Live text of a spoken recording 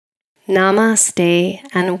Namaste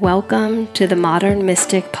and welcome to the Modern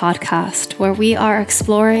Mystic podcast, where we are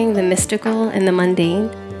exploring the mystical in the mundane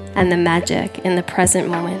and the magic in the present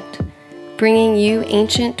moment, bringing you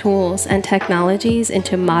ancient tools and technologies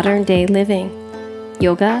into modern day living,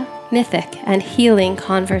 yoga, mythic, and healing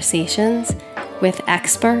conversations with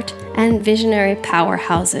expert and visionary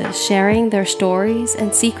powerhouses sharing their stories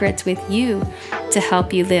and secrets with you to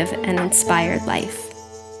help you live an inspired life.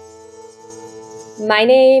 My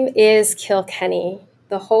name is Kilkenny,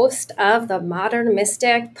 the host of the Modern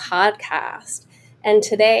Mystic podcast. And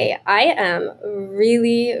today I am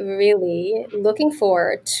really looking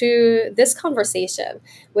forward to this conversation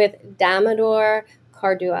with Damodar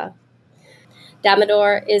Cardua.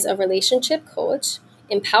 Damodar is a relationship coach,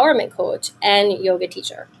 empowerment coach, and yoga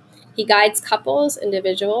teacher. He guides couples,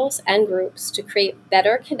 individuals, and groups to create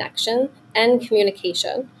better connection and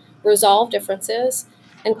communication, resolve differences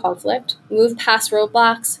and conflict, move past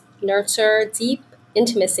roadblocks, nurture deep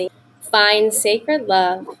intimacy, find sacred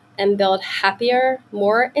love, and build happier,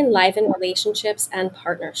 more enlivened relationships and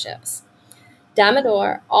partnerships.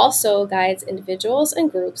 Damodar also guides individuals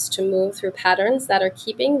and groups to move through patterns that are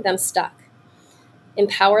keeping them stuck,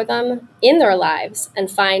 empower them in their lives,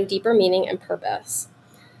 and find deeper meaning and purpose.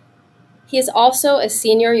 He is also a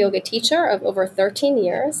senior yoga teacher of over 13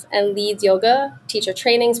 years and leads yoga teacher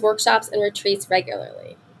trainings, workshops, and retreats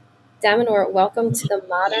regularly. Damodar, welcome to the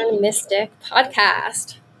Modern Mystic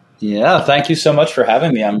podcast. Yeah, thank you so much for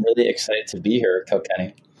having me. I'm really excited to be here,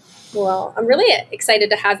 Kilkenny. Well, I'm really excited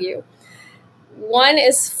to have you. One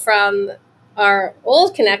is from our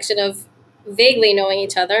old connection of vaguely knowing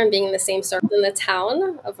each other and being in the same circle in the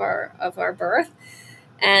town of our birth.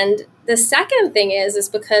 And the second thing is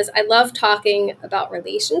because I love talking about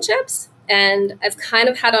relationships, and I've kind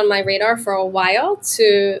of had on my radar for a while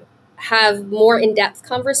to have more in-depth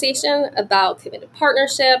conversation about committed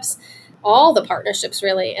partnerships, all the partnerships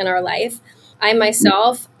really in our life. I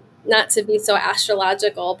myself, not to be so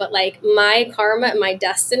astrological, but like my karma and my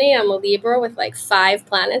destiny, I'm a Libra with like 5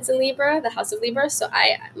 planets in Libra, the house of Libra. So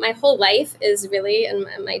my whole life is really, and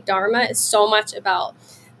my dharma is so much about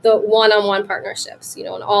the one-on-one partnerships, in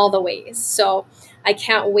all the ways. So I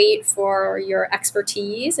can't wait for your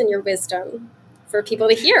expertise and your wisdom for people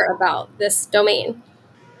to hear about this domain.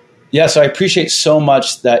 Yeah, so I appreciate so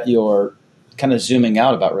much that you're kind of zooming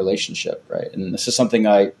out about relationship, right? And this is something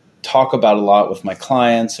I talk about a lot with my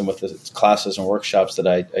clients and with the classes and workshops that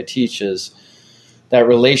I teach, is that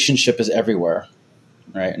relationship is everywhere,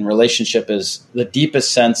 right? And relationship is the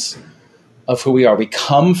deepest sense of who we are. We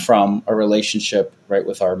come from a relationship, right,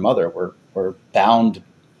 with our mother. We're bound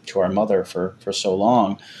to our mother for so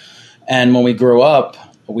long. And when we grow up,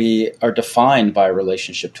 we are defined by a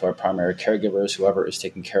relationship to our primary caregivers, whoever is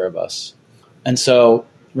taking care of us. And so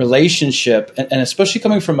relationship, and especially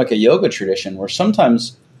coming from like a yoga tradition where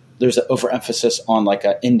sometimes there's an overemphasis on like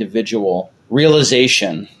an individual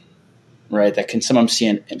realization, right, that can sometimes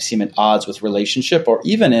seem at odds with relationship, or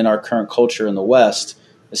even in our current culture in the West,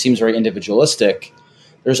 it seems very individualistic.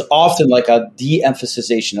 There's often like a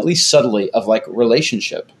de-emphasization, at least subtly, of like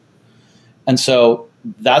relationship. And so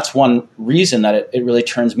that's one reason that it really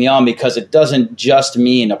turns me on, because it doesn't just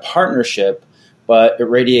mean a partnership, but it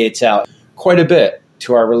radiates out quite a bit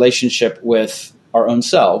to our relationship with our own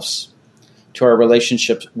selves, to our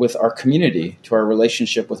relationship with our community, to our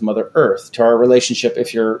relationship with Mother Earth, to our relationship,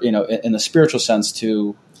 if you're, in the spiritual sense,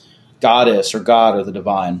 to Goddess or God or the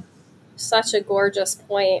divine. Such a gorgeous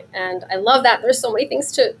point. And I love that there's so many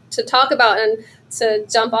things to talk about and to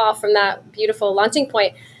jump off from that beautiful launching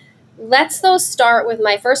point. Let's though start with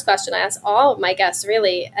my first question I ask all of my guests,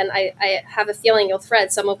 really. And I have a feeling you'll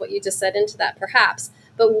thread some of what you just said into that perhaps.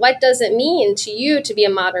 But what does it mean to you to be a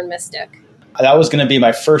modern mystic? That was going to be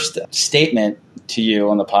my first statement to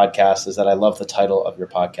you on the podcast, is that I love the title of your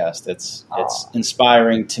podcast. It's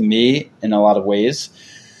inspiring to me in a lot of ways.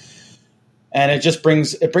 And it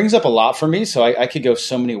brings up a lot for me. So I could go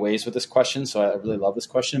so many ways with this question. So I really love this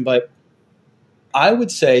question. But I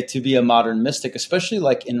would say to be a modern mystic, especially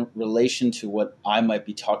like in relation to what I might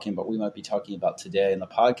be talking about, we might be talking about today in the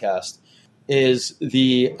podcast, is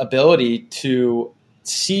the ability to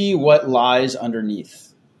see what lies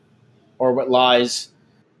underneath, or what lies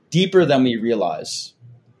deeper than we realize,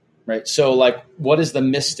 right? So like, what is the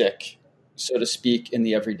mystic, so to speak, in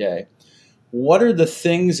the everyday? What are the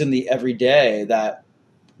things in the everyday that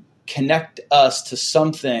connect us to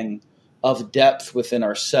something of depth within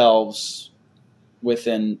ourselves,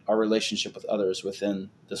 within our relationship with others, within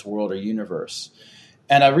this world or universe?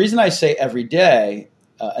 And a reason I say every day,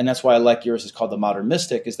 and that's why I like yours is called The Modern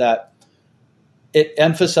Mystic, is that it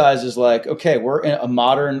emphasizes like, okay, we're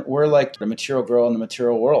like the material girl in the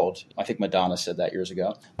material world. I think Madonna said that years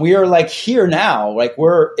ago. We are like here now, like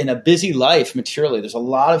we're in a busy life materially. There's a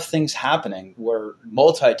lot of things happening. We're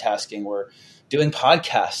multitasking. We're doing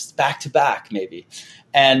podcasts back to back maybe.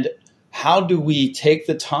 And how do we take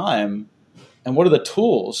the time, and what are the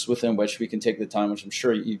tools within which we can take the time, which I'm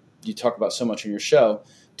sure you talk about so much in your show,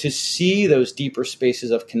 to see those deeper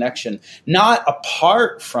spaces of connection, not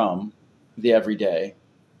apart from the everyday,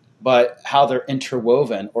 but how they're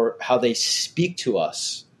interwoven or how they speak to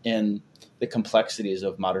us in the complexities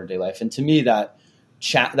of modern day life. And to me,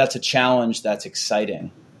 that's a challenge that's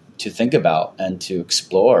exciting to think about and to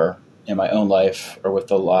explore in my own life or with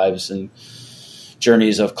the lives and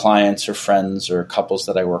journeys of clients or friends or couples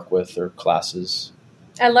that I work with or classes.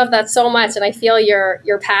 I love that so much. And I feel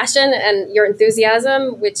your passion and your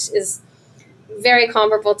enthusiasm, which is very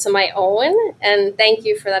comparable to my own. And thank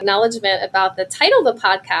you for that acknowledgement about the title of the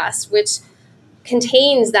podcast, which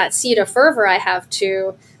contains that seed of fervor I have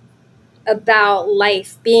too about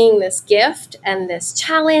life being this gift and this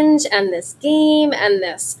challenge and this game and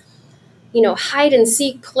this, hide and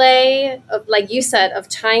seek play of, like you said, of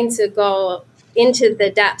trying to go into the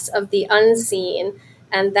depths of the unseen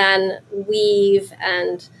and then weave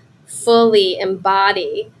and fully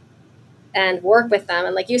embody and work with them.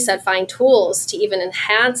 And like you said, find tools to even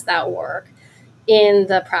enhance that work in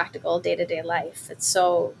the practical day-to-day life. It's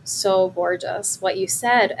so, so gorgeous what you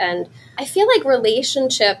said. And I feel like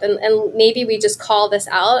relationship, and maybe we just call this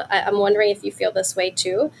out. I'm wondering if you feel this way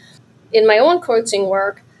too. In my own coaching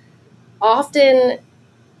work, often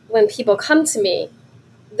when people come to me,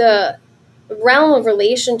 the realm of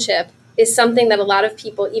relationship is something that a lot of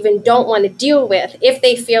people even don't want to deal with if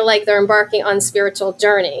they feel like they're embarking on spiritual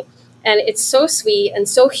journey. And it's so sweet and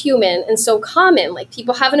so human and so common. Like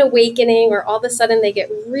people have an awakening or all of a sudden they get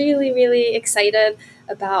really, really excited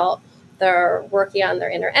about their working on their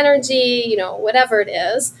inner energy, whatever it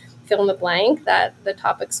is, fill in the blank, that the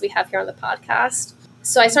topics we have here on the podcast.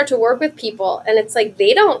 So I start to work with people and it's like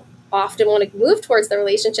they don't often want to move towards the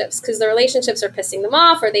relationships because the relationships are pissing them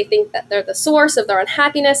off, or they think that they're the source of their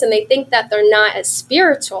unhappiness and they think that they're not as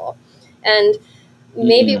spiritual. And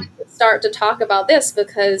maybe we could start to talk about this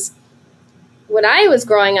because when I was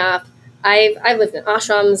growing up, I've lived in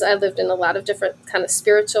ashrams. I've lived in a lot of different kind of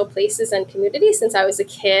spiritual places and communities since I was a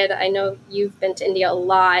kid. I know you've been to India a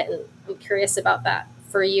lot, and I'm curious about that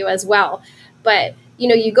for you as well. But,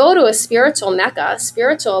 you go to a spiritual Mecca,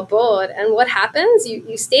 spiritual abode, and what happens?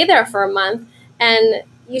 You stay there for a month, and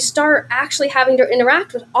you start actually having to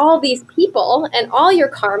interact with all these people, and all your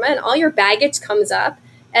karma and all your baggage comes up,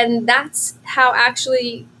 and that's how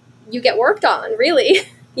actually you get worked on, really.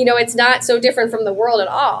 It's not so different from the world at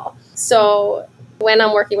all. So when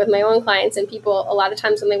I'm working with my own clients and people, a lot of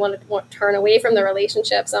times when they want to turn away from the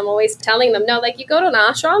relationships, I'm always telling them, no, like you go to an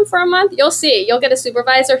ashram for a month, you'll get a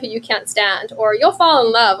supervisor who you can't stand, or you'll fall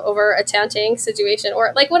in love over a chanting situation,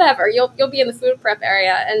 or like whatever, you'll be in the food prep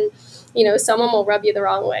area and, someone will rub you the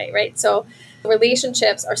wrong way, right? So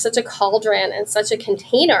relationships are such a cauldron and such a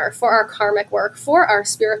container for our karmic work, for our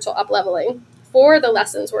spiritual up-leveling, for the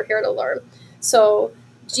lessons we're here to learn. So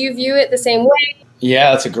do you view it the same way?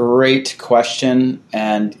 Yeah, that's a great question.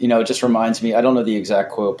 And, it just reminds me, I don't know the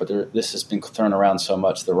exact quote, but this has been thrown around so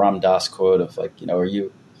much, the Ram Dass quote of like,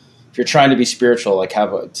 if you're trying to be spiritual, like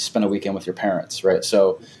spend a weekend with your parents, right?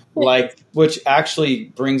 So which actually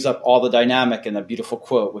brings up all the dynamic in the beautiful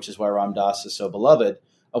quote, which is why Ram Dass is so beloved,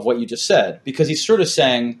 of what you just said, because he's sort of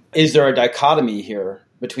saying, is there a dichotomy here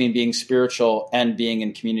between being spiritual and being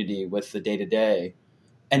in community with the day-to-day?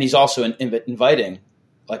 And he's also inviting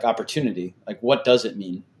like opportunity, like what does it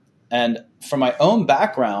mean? And from my own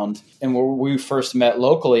background and where we first met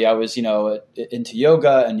locally, I was, into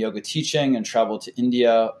yoga and yoga teaching and traveled to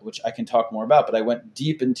India, which I can talk more about, but I went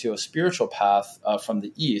deep into a spiritual path from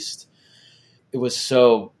the East. It was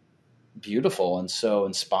so beautiful and so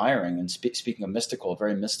inspiring and speaking of mystical,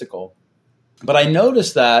 very mystical. But I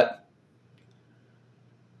noticed that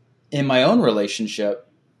in my own relationship,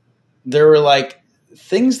 there were like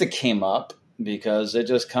things that came up because it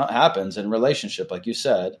just happens in relationship, like you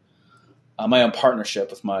said, my own partnership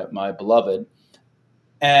with my beloved.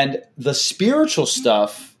 And the spiritual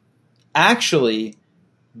stuff actually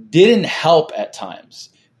didn't help at times.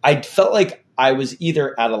 I felt like I was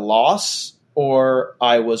either at a loss or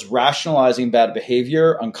I was rationalizing bad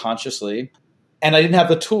behavior unconsciously, and I didn't have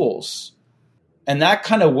the tools. And that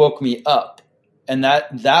kind of woke me up. And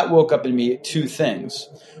that woke up in me two things.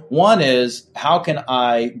 One is, how can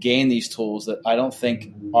I gain these tools that I don't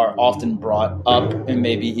think are often brought up and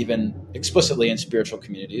maybe even explicitly in spiritual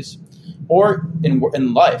communities? or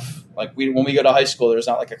in life. Like when we go to high school, there's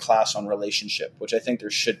not like a class on relationship, which I think there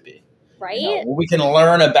should be. Right? We can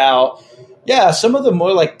learn about, some of the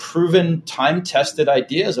more like proven, time-tested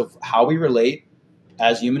ideas of how we relate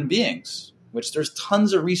as human beings, which there's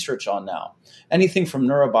tons of research on now. Anything from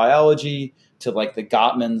neurobiology to like the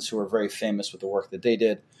Gottmans, who are very famous with the work that they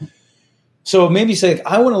did. So maybe say, like,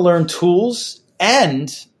 I want to learn tools,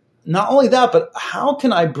 and not only that, but how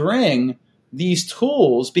can I bring these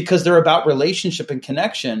tools, because they're about relationship and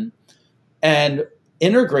connection, and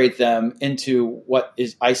integrate them into what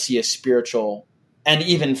is I see as spiritual, and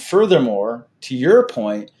even furthermore, to your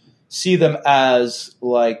point, see them as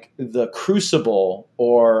like the crucible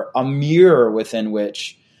or a mirror within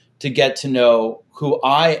which to get to know who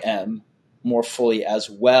I am more fully as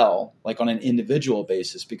well, like on an individual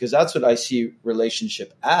basis, because that's what I see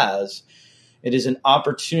relationship as. It is an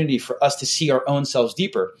opportunity for us to see our own selves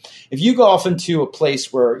deeper. If you go off into a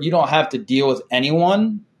place where you don't have to deal with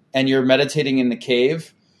anyone and you're meditating in the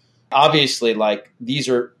cave, obviously, like this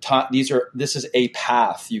is a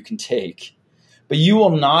path you can take, but you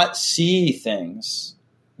will not see things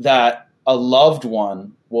that a loved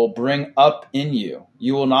one will bring up in you.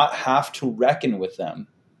 You will not have to reckon with them.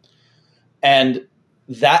 And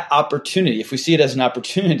that opportunity, if we see it as an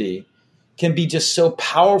opportunity, can be just so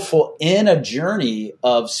powerful in a journey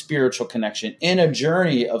of spiritual connection, in a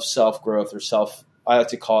journey of self-growth, or I like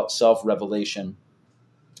to call it self-revelation,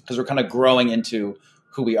 because we're kind of growing into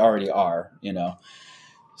who we already are,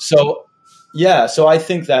 So I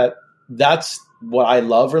think that's what I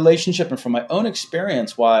love relationship, and from my own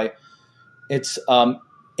experience, why it's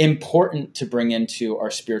important to bring into our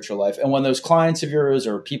spiritual life. And when those clients of yours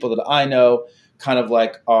or people that I know kind of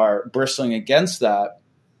like are bristling against that,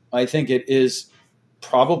 I think it is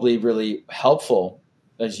probably really helpful,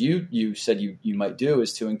 as you said you might do,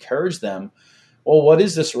 is to encourage them. Well, what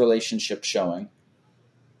is this relationship showing?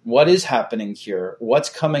 What is happening here? What's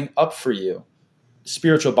coming up for you?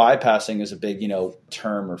 Spiritual bypassing is a big,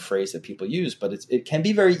 term or phrase that people use, but it can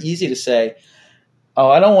be very easy to say, oh,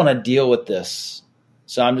 I don't want to deal with this,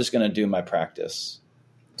 so I'm just going to do my practice.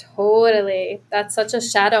 Totally. That's such a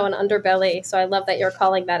shadow and underbelly. So I love that you're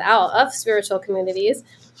calling that out of spiritual communities.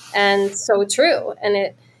 And so true. And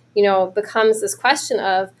it, becomes this question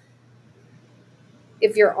of,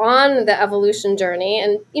 if you're on the evolution journey,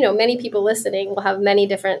 and, many people listening will have many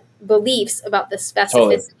different beliefs about the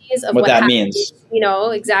specificities of what that happens, means.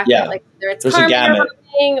 Exactly. Yeah. Like whether it's There's karma a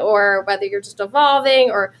gamut, or whether you're just evolving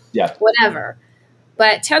or whatever.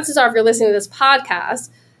 But chances are, if you're listening to this podcast,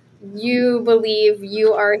 you believe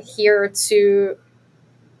you are here to,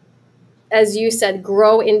 as you said,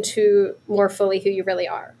 grow into more fully who you really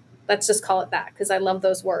are. Let's just call it that, because I love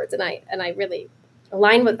those words, and I really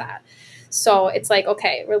align with that. So it's like,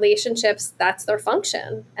 okay, relationships, that's their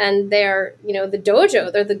function. And they're, the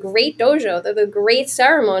dojo, they're the great dojo, they're the great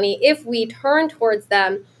ceremony if we turn towards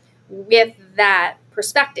them with that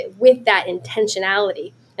perspective, with that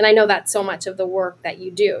intentionality. And I know that's so much of the work that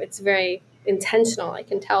you do. It's very intentional. I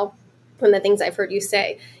can tell from the things I've heard you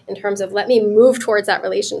say in terms of, let me move towards that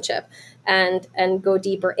relationship and go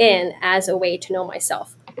deeper in as a way to know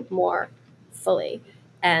myself more fully.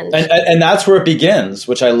 And that's where it begins,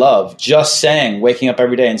 which I love. Just waking up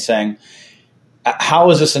every day and saying,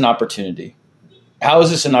 how is this an opportunity? How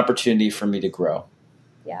is this an opportunity for me to grow?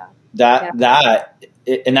 Yeah. And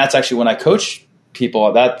that's actually when I coach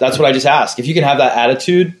people, that's what I just ask. If you can have that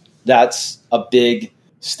attitude, that's a big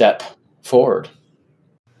step forward.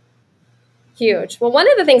 Huge. Well, one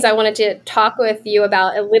of the things I wanted to talk with you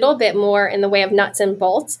about a little bit more in the way of nuts and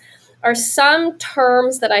bolts are some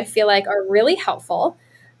terms that I feel like are really helpful,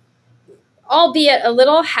 albeit a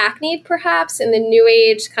little hackneyed perhaps in the new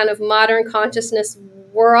age kind of modern consciousness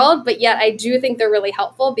world, but yet I do think they're really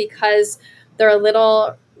helpful because they're a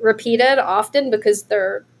little repeated often because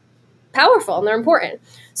they're powerful and they're important.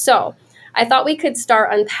 So I thought we could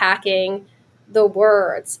start unpacking the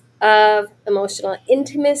words of emotional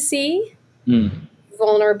intimacy,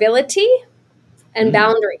 vulnerability, and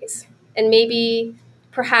boundaries. And maybe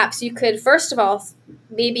perhaps you could, first of all,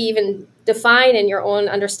 maybe even define in your own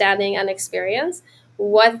understanding and experience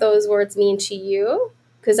what those words mean to you.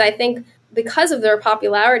 Because I think because of their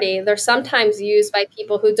popularity, they're sometimes used by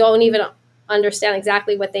people who don't even understand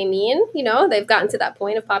exactly what they mean. They've gotten to that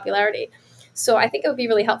point of popularity. So I think it would be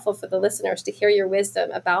really helpful for the listeners to hear your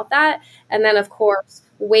wisdom about that. And then, of course,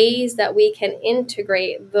 ways that we can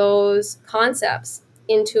integrate those concepts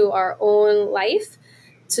into our own life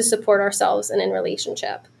to support ourselves and in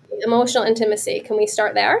relationship. Emotional intimacy. Can we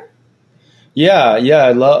start there? Yeah.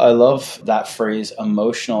 I love that phrase,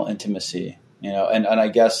 emotional intimacy, and I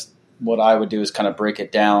guess what I would do is kind of break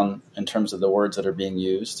it down in terms of the words that are being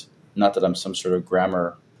used. Not that I'm some sort of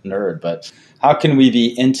grammar nerd, but how can we be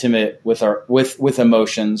intimate with with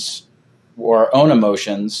emotions, or our own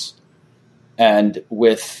emotions, and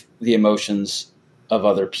with the emotions of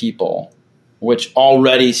other people? Which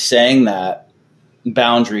already saying that,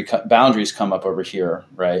 boundaries come up over here,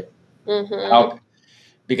 right? Mm-hmm.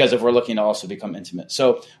 Because if we're looking to also become intimate.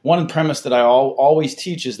 So one premise that I always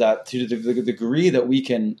teach is that to the degree that we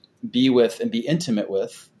can be with and be intimate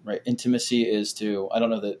with, right? Intimacy is to, I don't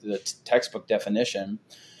know the textbook definition,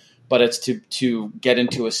 but it's to get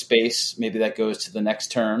into a space maybe that goes to the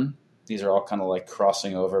next turn. These are all kind of like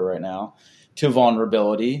crossing over right now, to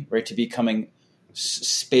vulnerability, right? To becoming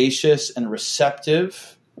spacious and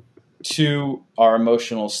receptive to our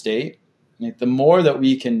emotional state. The more that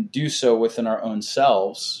we can do so within our own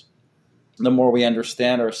selves, the more we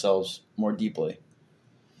understand ourselves more deeply.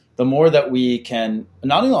 The more that we can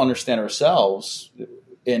not only understand ourselves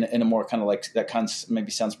in a more kind of like, that kind of maybe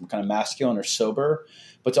sounds kind of masculine or sober,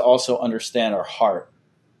 but to also understand our heart,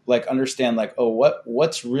 like understand like, oh,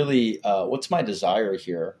 what's really, what's my desire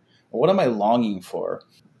here? Or what am I longing for?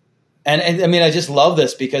 And I mean, I just love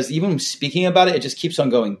this because even speaking about it, it just keeps on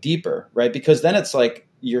going deeper, right? Because then it's like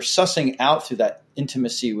you're sussing out through that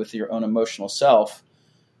intimacy with your own emotional self.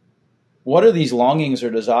 What are these longings or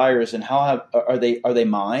desires, and are they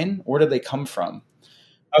mine? Where do they come from?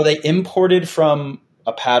 Are they imported from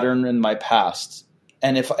a pattern in my past?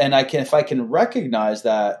 And if I can recognize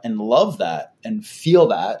that and love that and feel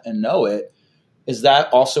that and know it, is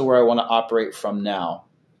that also where I want to operate from now?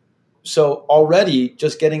 So already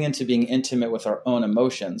just getting into being intimate with our own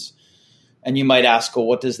emotions. And you might ask, well,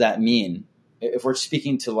 what does that mean? If we're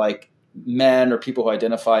speaking to like men or people who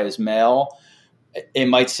identify as male, it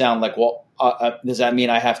might sound like, well, does that mean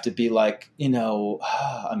I have to be like,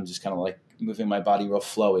 I'm just kind of like moving my body real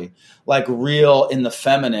flowy, like real in the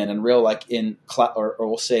feminine and real like in, or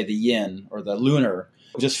we'll say the yin or the lunar,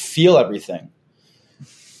 just feel everything.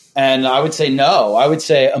 And I would say, no, I would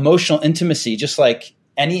say emotional intimacy, just like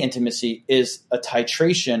any intimacy, is a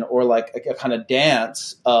titration or like a kind of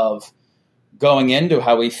dance of going into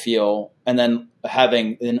how we feel and then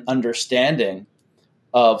having an understanding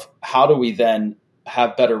of how do we then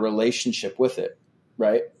have better relationship with it,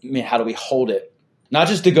 right? I mean, how do we hold it? Not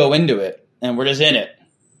just to go into it and we're just in it,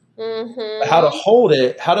 but how to hold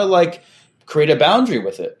it, how to like create a boundary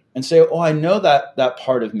with it and say, oh, I know that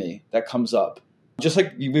part of me that comes up. Just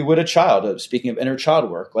like we would a child, speaking of inner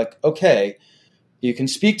child work, like, okay, you can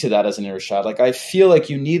speak to that as an inner child. Like, I feel like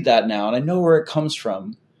you need that now, and I know where it comes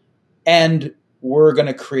from. And we're going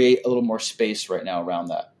to create a little more space right now around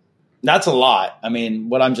that. That's a lot. I mean,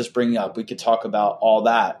 what I'm just bringing up, we could talk about all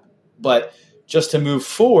that. But just to move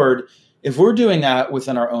forward, if we're doing that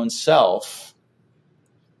within our own self,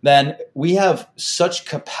 then we have such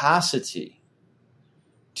capacity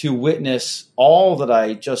to witness all that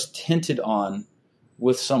I just hinted on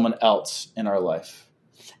with someone else in our life.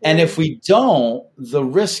 And if we don't, the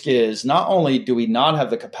risk is not only do we not have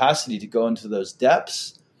the capacity to go into those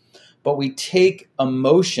depths, but we take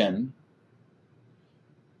emotion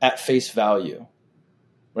at face value,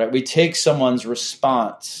 right? We take someone's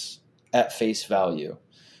response at face value.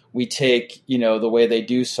 We take, the way they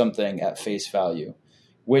do something at face value,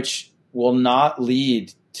 which will not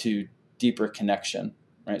lead to deeper connection,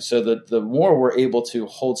 right? So the more we're able to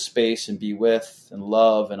hold space and be with and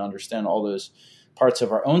love and understand all those parts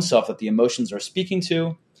of our own self that the emotions are speaking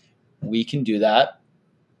to, we can do that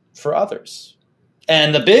for others.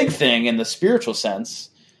 And the big thing in the spiritual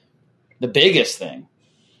sense, the biggest thing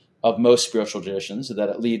of most spiritual traditions is that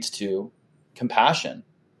it leads to compassion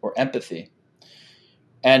or empathy.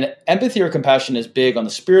 And empathy or compassion is big on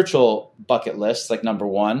the spiritual bucket list, like number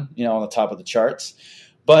one, on the top of the charts.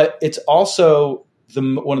 But it's also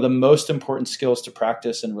one of the most important skills to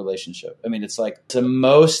practice in relationship. I mean, it's like the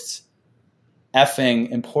most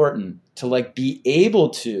effing important to like be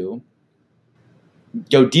able to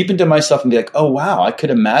go deep into myself and be like, oh, wow, I could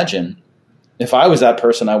imagine if I was that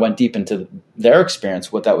person, I went deep into their experience,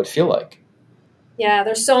 what that would feel like. Yeah,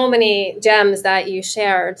 there's so many gems that you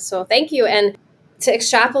shared. So thank you. And to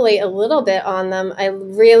extrapolate a little bit on them, I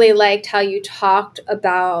really liked how you talked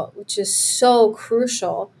about, which is so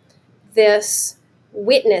crucial, this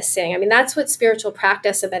witnessing. I mean, that's what spiritual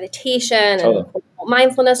practice of meditation and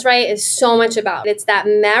mindfulness, right, is so much about. It's that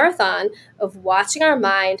marathon of watching our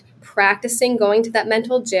mind, practicing going to that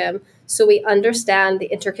mental gym so we understand the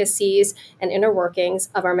intricacies and inner workings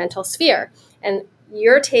of our mental sphere. And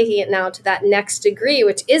you're taking it now to that next degree,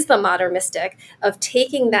 which is the modern mystic, of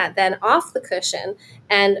taking that then off the cushion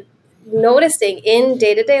and noticing in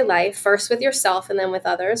day-to-day life, first with yourself and then with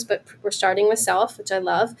others, but we're starting with self, which I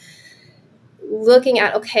love, looking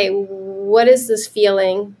at, okay, what is this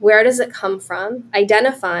feeling? Where does it come from?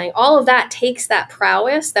 Identifying all of that takes that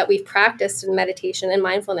prowess that we've practiced in meditation and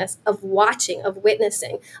mindfulness of watching, of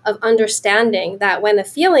witnessing, of understanding that when a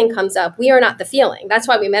feeling comes up, we are not the feeling. That's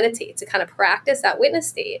why we meditate, to kind of practice that witness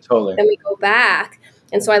state. Totally. Then we go back.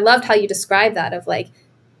 And so I loved how you described that, of like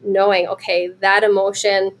knowing, okay, that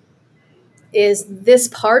emotion is this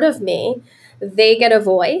part of me. They get a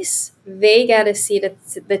voice. They get a seat at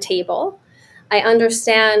the table. I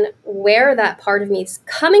understand where that part of me is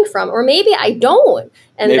coming from, or maybe I don't.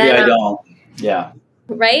 And maybe then I don't. Yeah.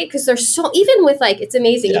 Right? Because there's even with like, it's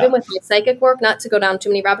amazing, even with my psychic work, not to go down too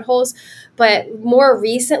many rabbit holes, but more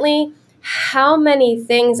recently, how many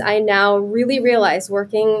things I now really realize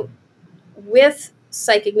working with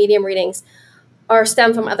psychic medium readings are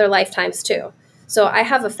stem from other lifetimes too. So I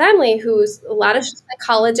have a family who's a lot of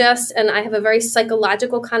psychologists, and I have a very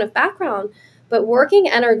psychological kind of background, but working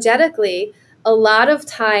energetically, a lot of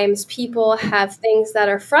times people have things that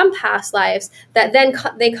are from past lives that then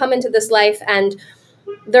they come into this life and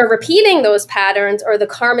they're repeating those patterns, or the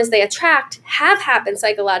karmas they attract have happened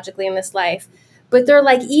psychologically in this life, but they're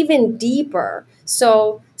like even deeper.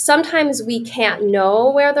 So sometimes we can't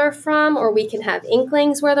know where they're from, or we can have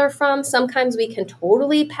inklings where they're from. Sometimes we can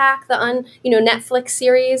totally pack the Netflix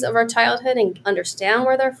series of our childhood and understand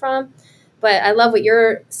where they're from. But I love what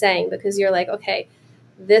you're saying, because you're like, okay,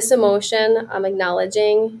 this emotion I'm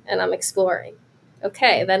acknowledging and I'm exploring.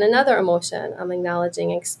 Okay, then another emotion I'm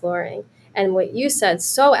acknowledging and exploring. And what you said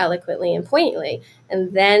so eloquently and poignantly,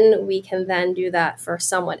 and then we can then do that for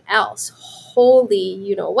someone else. Holy,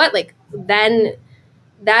 you know what? Like, then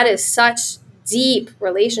that is such deep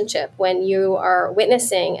relationship when you are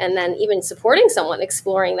witnessing and then even supporting someone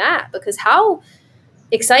exploring that. Because how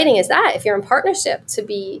exciting is that if you're in partnership to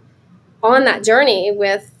be on that journey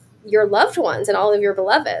with your loved ones and all of your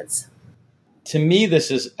beloveds? To me,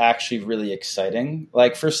 this is actually really exciting.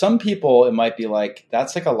 Like, for some people, it might be like,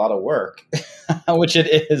 that's like a lot of work, which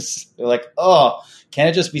it is. They're like, oh, can't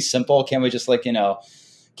it just be simple? Can't we just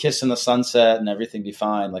kiss in the sunset and everything be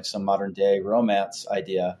fine? Like some modern day romance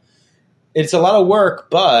idea. It's a lot of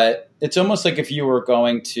work, but it's almost like if you were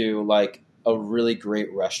going to like a really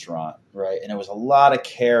great restaurant, right? And it was a lot of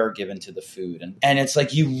care given to the food. And it's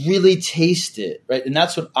like you really taste it, right? And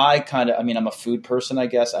that's what I'm a food person, I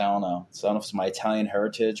guess. I don't know. So I don't know if it's my Italian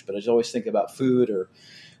heritage, but I just always think about food.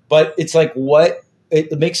 But it's like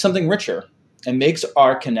it makes something richer and makes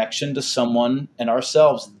our connection to someone and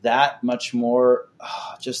ourselves that much more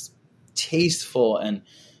just tasteful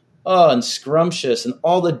and scrumptious, and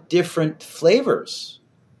all the different flavors.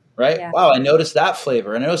 Right? Yeah. Wow, I noticed that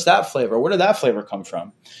flavor. And I noticed that flavor. Where did that flavor come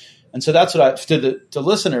from? And so that's what to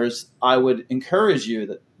listeners, I would encourage you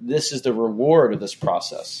that this is the reward of this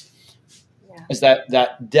process. Yeah. Is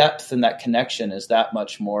that depth and that connection is that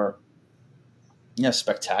much more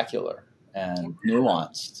spectacular and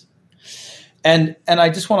nuanced. And I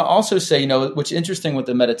just want to also say, what's interesting with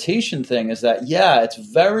the meditation thing is that, it's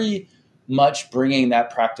very much bringing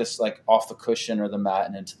that practice like off the cushion or the mat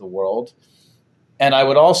and into the world. And I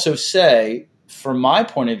would also say, from my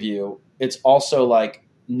point of view, it's also like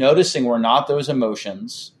noticing we're not those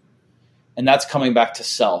emotions, and that's coming back to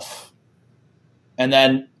self, and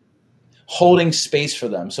then holding space for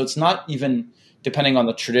them. So it's not even depending on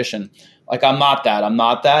the tradition. Like, I'm not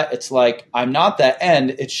that. It's like, I'm not that,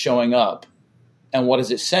 and it's showing up. And what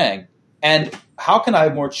is it saying? And how can I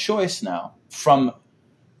have more choice now from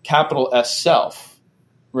capital S self?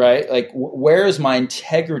 Right? Like, where is my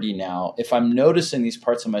integrity now if I'm noticing these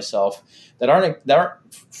parts of myself that aren't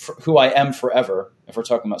who I am forever? If we're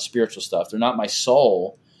talking about spiritual stuff, they're not my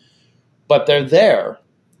soul, but they're there.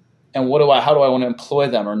 And how do I want to employ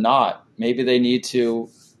them or not? Maybe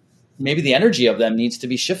the energy of them needs to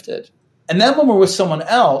be shifted. And then when we're with someone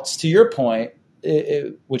else, to your point,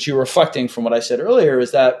 which you're reflecting from what I said earlier,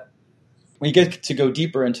 is that we get to go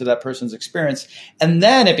deeper into that person's experience. And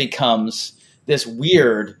then it becomes this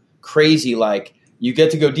weird, crazy, like you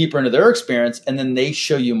get to go deeper into their experience, and then they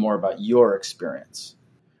show you more about your experience.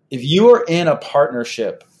 If you are in a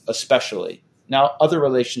partnership, especially, now other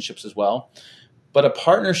relationships as well, but a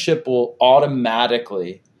partnership will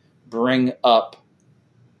automatically bring up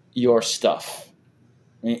your stuff.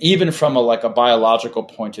 I mean, even from a biological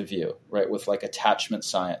point of view, right? With like attachment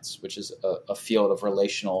science, which is a field of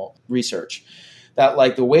relational research, that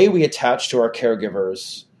like the way we attach to our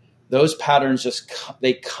caregivers, those patterns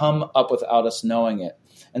they come up without us knowing it.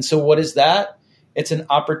 And so what is that? It's an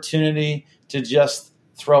opportunity to just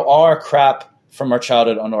throw all our crap from our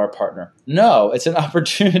childhood onto our partner. No, it's an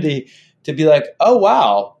opportunity to be like, oh,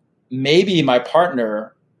 wow, maybe my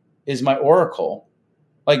partner is my oracle.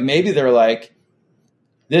 Like maybe they're like,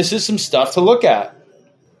 this is some stuff to look at.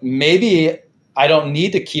 Maybe I don't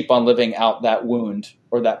need to keep on living out that wound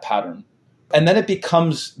or that pattern. And then it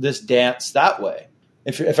becomes this dance that way.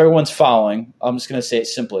 If everyone's following, I'm just going to say it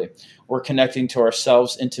simply. We're connecting to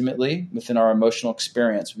ourselves intimately within our emotional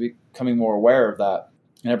experience. We're becoming more aware of that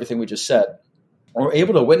and everything we just said. We're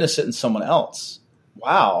able to witness it in someone else.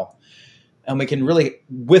 Wow. And we can really,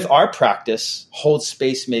 with our practice, hold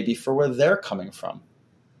space maybe for where they're coming from,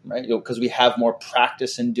 right? Because we have more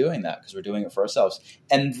practice in doing that because we're doing it for ourselves.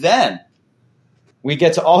 And then we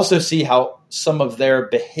get to also see how some of their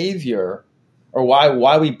behavior or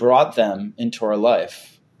why we brought them into our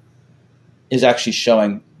life is actually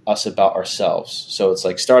showing us about ourselves. So it's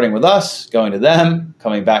like starting with us, going to them,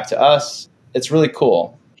 coming back to us. It's really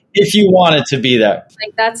cool. If you want it to be there.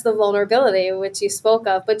 Like that's the vulnerability which you spoke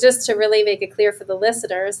of. But just to really make it clear for the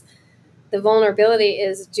listeners, the vulnerability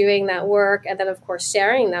is doing that work and then, of course,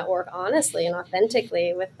 sharing that work honestly and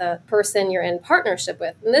authentically with the person you're in partnership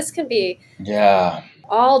with. And this can be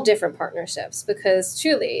all different partnerships because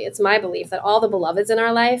truly it's my belief that all the beloveds in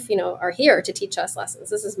our life, are here to teach us lessons.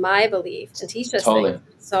 This is my belief, to teach us things.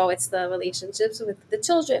 So it's the relationships with the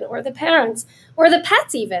children or the parents or the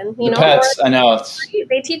pets even. The pets, I know.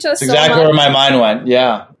 They teach us exactly so much. Where my mind went,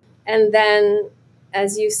 yeah. And then,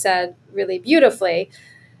 as you said really beautifully,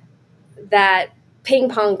 that ping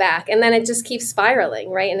pong back, and then it just keeps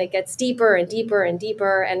spiraling, right? And it gets deeper and deeper and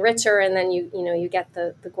deeper and richer, and then you get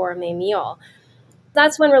the gourmet meal.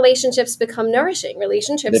 That's when relationships become nourishing.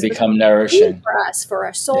 Relationships become nourishing for us, for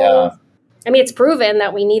our soul. Yeah. I mean, it's proven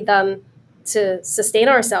that we need them to sustain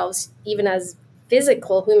ourselves, even as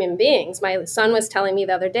physical human beings. My son was telling me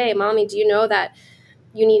the other day, Mommy, do you know that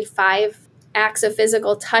you need 5 acts of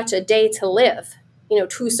physical touch a day to live,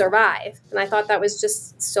 to survive? And I thought that was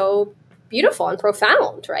just so beautiful and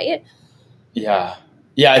profound, right? Yeah.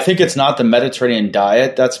 Yeah, I think it's not the Mediterranean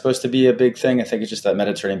diet that's supposed to be a big thing. I think it's just that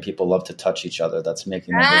Mediterranean people love to touch each other. That's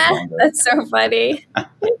making them live longer. That's so funny.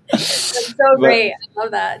 That's so great. I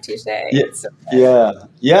love that. Touche.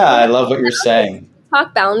 Yeah. I love what you're saying.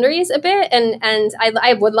 Talk boundaries a bit, and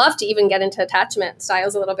I would love to even get into attachment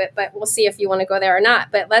styles a little bit, but we'll see if you want to go there or not.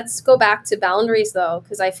 But let's go back to boundaries though,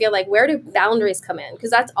 because I feel like where do boundaries come in?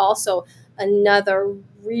 Because that's also another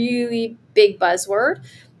really big buzzword.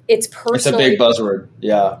 It's a big buzzword.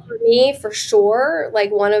 Yeah. For me, for sure,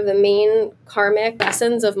 like one of the main karmic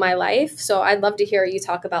lessons of my life. So I'd love to hear you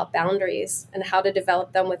talk about boundaries and how to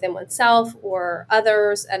develop them within oneself or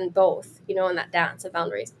others and both, in that dance of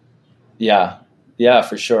boundaries. Yeah. Yeah,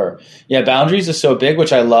 for sure. Yeah. Boundaries is so big,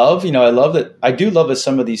 which I love. I do love that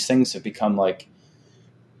some of these things have become like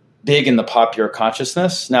big in the popular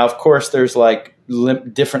consciousness. Now, of course, there's like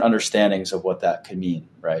different understandings of what that could mean,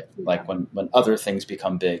 right? Yeah. Like when other things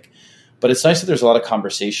become big. But it's nice that there's a lot of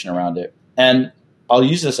conversation around it. And I'll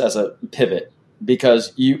use this as a pivot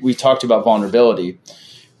because we talked about vulnerability.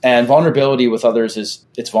 And vulnerability with others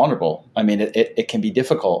it's vulnerable. I mean, it can be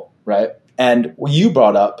difficult, right? And you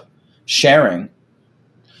brought up sharing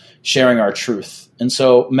our truth. And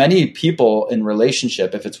so many people in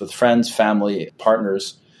relationship, if it's with friends, family,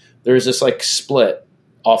 partners, there's this like split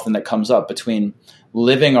often that comes up between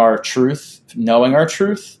living our truth, knowing our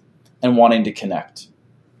truth, and wanting to connect.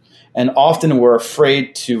 And often we're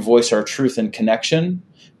afraid to voice our truth in connection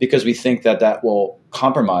because we think that will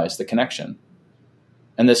compromise the connection.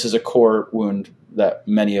 And this is a core wound that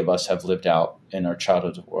many of us have lived out in our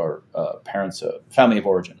childhood or parents, family of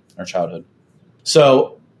origin, our childhood.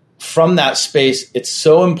 So from that space, it's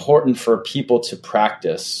so important for people to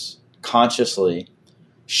practice consciously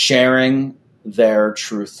sharing their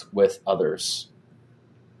truth with others.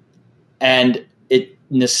 And it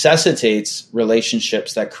necessitates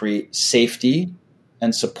relationships that create safety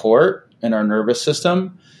and support in our nervous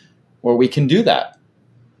system where we can do that.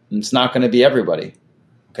 And it's not going to be everybody.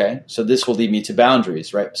 Okay. So this will lead me to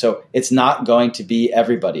boundaries, right? So it's not going to be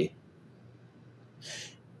everybody.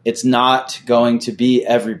 It's not going to be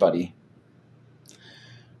everybody.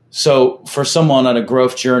 So for someone on a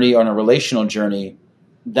growth journey or on a relational journey,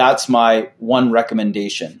 that's my one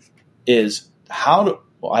recommendation is I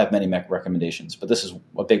have many recommendations, but this is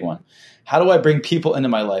a big one. How do I bring people into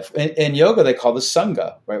my life? In yoga, they call this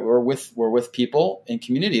Sangha, right? We're with people in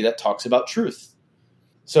community that talks about truth.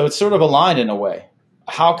 So it's sort of aligned in a way.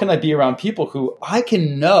 How can I be around people who I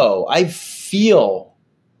feel,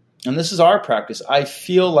 and this is our practice, I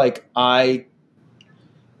feel like I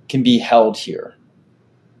can be held here.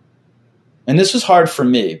 And this was hard for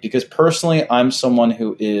me because personally, I'm someone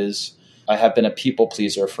who is I have been a people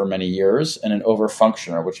pleaser for many years and an over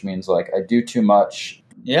functioner, which means like I do too much.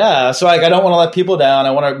 Yeah. So like I don't want to let people down.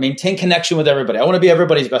 I want to maintain connection with everybody. I want to be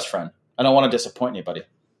everybody's best friend. I don't want to disappoint anybody.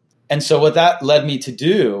 And so what that led me to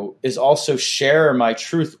do is also share my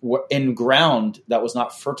truth in ground that was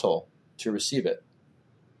not fertile to receive it.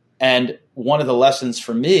 And one of the lessons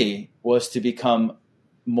for me was to become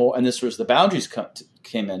more, and this was the boundaries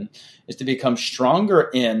came in, is to become stronger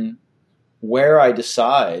in where I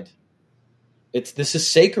decide this is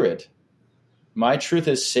sacred. My truth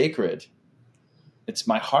is sacred. It's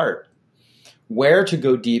my heart. Where to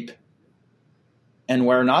go deep and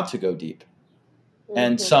where not to go deep.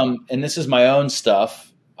 Mm-hmm. And this is my own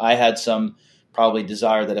stuff. I had some probably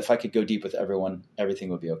desire that if I could go deep with everyone, everything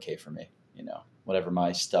would be okay for me. Whatever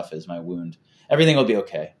my stuff is, my wound, everything will be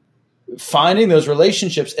okay. Finding those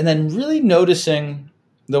relationships and then really noticing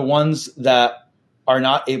the ones that are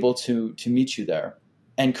not able to meet you there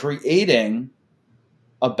and creating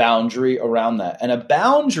a boundary around that. And a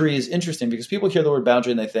boundary is interesting because people hear the word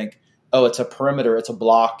boundary and they think, oh, it's a perimeter, it's a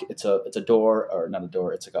block, it's a door, or not a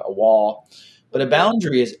door, it's like a wall. But a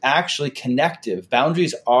boundary is actually connective.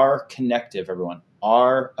 Boundaries are connective, everyone,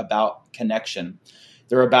 are about connection.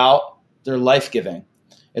 They're life-giving.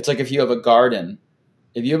 It's like if you have a garden.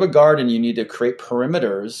 If you have a garden, you need to create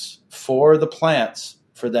perimeters for the plants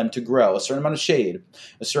for them to grow, a certain amount of shade,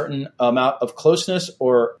 a certain amount of closeness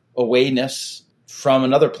or awayness from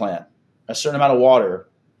another plant, a certain amount of water,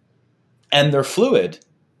 and they're fluid.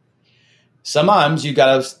 Sometimes you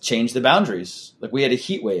got to change the boundaries. Like we had a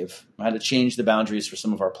heat wave. I had to change the boundaries for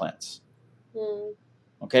some of our plants.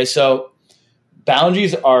 Okay, so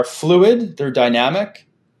boundaries are fluid, they're dynamic,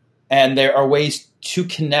 and there are ways to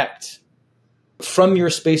connect from your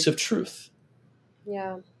space of truth.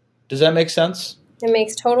 Yeah. Does that make sense? It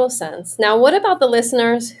makes total sense. Now, what about the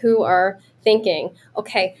listeners who are thinking,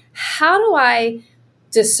 okay, how do I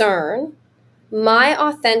discern my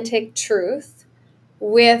authentic truth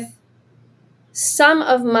with some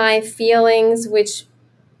of my feelings, which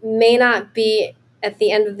may not be at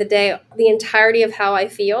the end of the day, the entirety of how I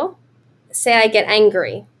feel? Say I get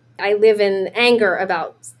angry. I live in anger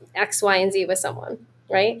about X, Y, and Z with someone,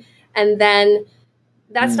 right? And then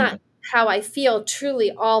that's not how I feel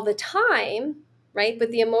truly all the time, right?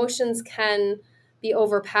 But the emotions can be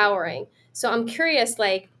overpowering. So I'm curious,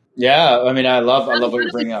 like, yeah, I mean, I love what you're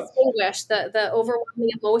bringing up. Distinguish the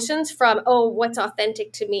overwhelming emotions from, what's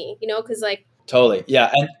authentic to me, because like totally, yeah,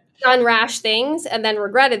 and done rash things and then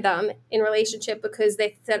regretted them in relationship because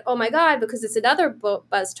they said, oh my God, because it's another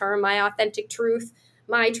buzz term, my authentic truth.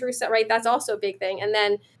 My truth set, right? That's also a big thing.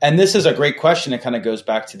 And this is a great question. It kind of goes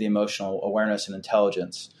back to the emotional awareness and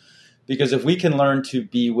intelligence, because if we can learn to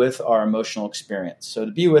be with our emotional experience, so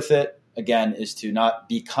to be with it again is to not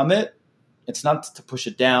become it. It's not to push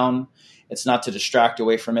it down. It's not to distract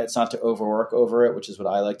away from it. It's not to overwork over it, which is what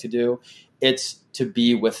I like to do. It's to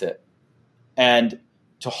be with it and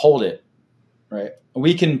to hold it, right?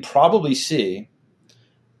 We can probably see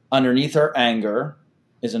underneath our anger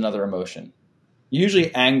is another emotion.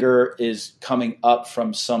 Usually anger is coming up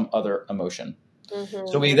from some other emotion. Mm-hmm.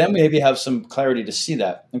 So we then maybe have some clarity to see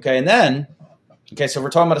that. Okay. And then, so we're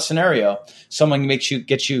talking about a scenario. Someone gets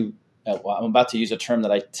you, I'm about to use a term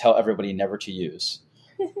that I tell everybody never to use.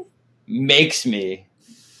 Makes me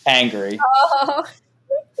angry. Oh.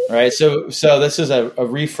 Right. So this is a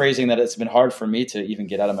rephrasing that it's been hard for me to even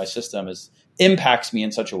get out of my system, is impacts me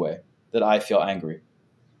in such a way that I feel angry.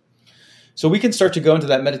 So we can start to go into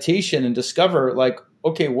that meditation and discover, like,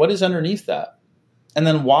 okay, what is underneath that? And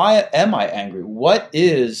then why am I angry? What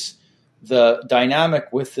is the dynamic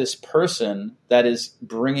with this person that is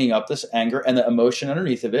bringing up this anger and the emotion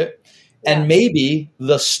underneath of it? Yeah. And maybe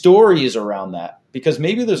the stories around that, because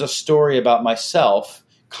maybe there's a story about myself,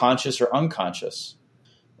 conscious or unconscious.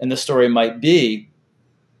 And the story might be,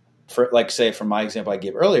 for like, say, from my example I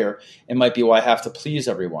gave earlier, it might be, well, I have to please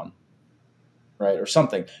everyone. Right, or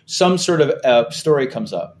something. Some sort of story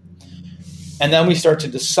comes up. And then we start to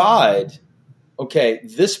decide, okay,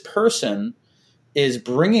 this person is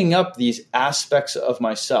bringing up these aspects of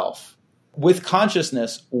myself. With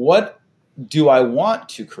consciousness, what do I want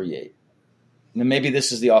to create? And maybe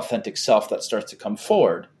this is the authentic self that starts to come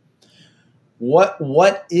forward.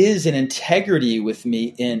 What is an integrity with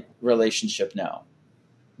me in relationship now?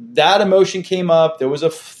 That emotion came up. There was a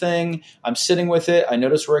thing. I'm sitting with it. I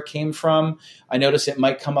notice where it came from. I notice it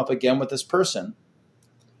might come up again with this person.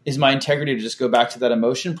 Is my integrity to just go back to that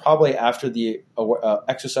emotion? Probably after the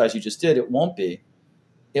exercise you just did, it won't be.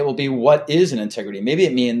 It will be, what is an integrity? Maybe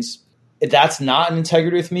it means that's not an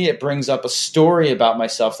integrity with me. It brings up a story about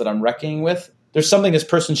myself that I'm reckoning with. There's something this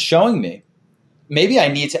person's showing me. maybe I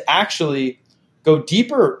need to actually go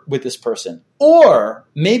deeper with this person. Or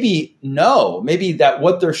maybe maybe that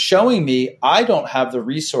what they're showing me, I don't have the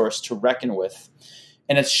resource to reckon with.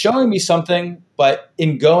 And it's showing me something, but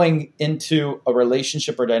in going into a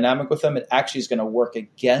relationship or dynamic with them, it actually is going to work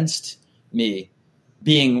against me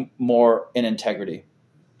being more in integrity.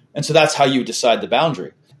 And so that's how you decide the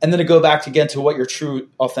boundary. And then to go back again to what your true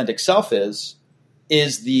authentic self is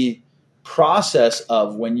the process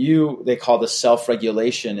of when they call this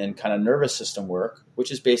self-regulation and kind of nervous system work,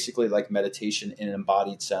 which is basically like meditation in an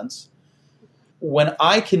embodied sense. When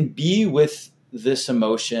I can be with this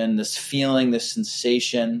emotion, this feeling, this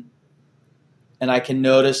sensation, and I can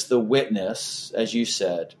notice the witness, as you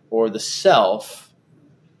said, or the self,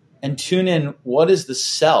 and tune in, what does the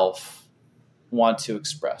self want to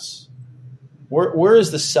express? Where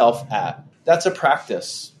is the self at? That's a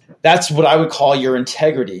practice. That's what I would call your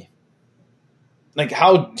integrity. Like,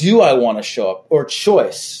 how do I want to show up? Or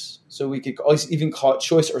choice. So we could always even call it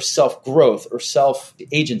choice or self-growth or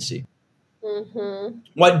self-agency. Mm-hmm.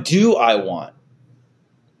 What do I want?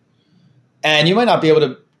 And you might not be able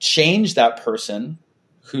to change that person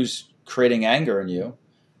who's creating anger in you,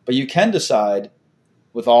 but you can decide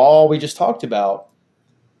with all we just talked about,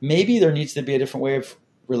 maybe there needs to be a different way of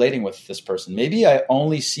relating with this person. Maybe I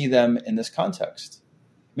only see them in this context.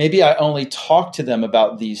 Maybe I only talk to them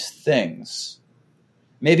about these things.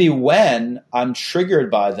 Maybe when I'm triggered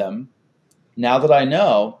by them, now that I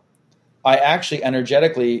know, I actually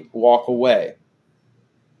energetically walk away,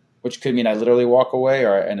 which could mean I literally walk away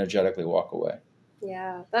or I energetically walk away.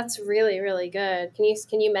 Yeah, that's really, really good.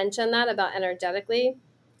 Can you mention that about energetically?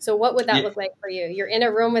 So what would that look like for you? You're in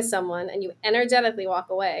a room with someone and you energetically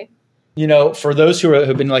walk away. For those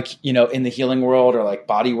who've been in the healing world or like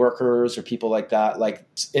body workers or people like that, like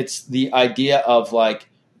it's the idea of like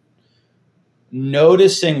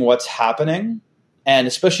noticing what's happening, and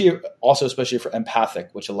especially for empathic,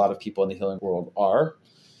 which a lot of people in the healing world are,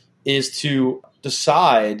 is to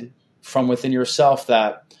decide from within yourself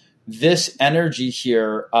that this energy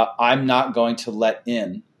here, I'm not going to let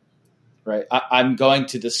in, right? I'm going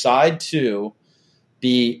to decide to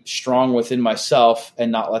be strong within myself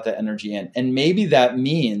and not let that energy in. And maybe that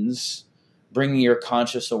means bringing your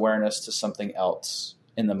conscious awareness to something else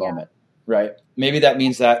in the moment, right? Maybe that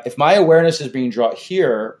means that if my awareness is being brought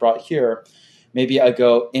here, maybe I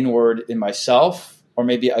go inward in myself, or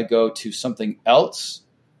maybe I go to something else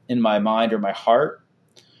in my mind or my heart.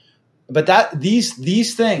 But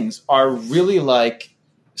these things are really like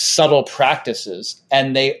subtle practices,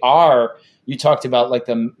 and you talked about like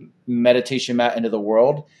the meditation mat into the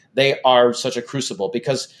world. They are such a crucible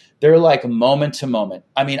because they're like moment to moment.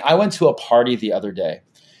 I mean, I went to a party the other day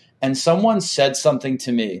and someone said something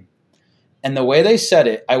to me, and the way they said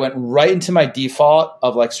it, I went right into my default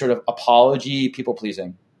of like sort of apology, people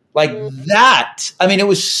pleasing, like that. I mean, it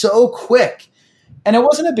was so quick and it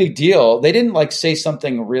wasn't a big deal. They didn't like say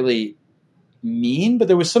something really mean, but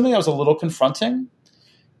there was something that was a little confronting.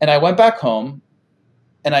 And I went back home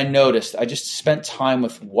and I noticed, I just spent time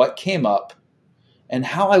with what came up and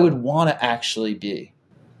how I would want to actually be.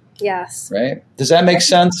 Yes. Right? Does that make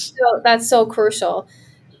sense? That's so crucial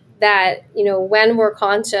that, when we're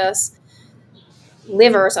conscious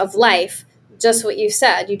livers of life, just what you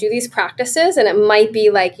said, you do these practices and it might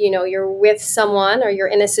be like, you're with someone or you're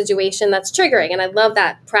in a situation that's triggering. And I love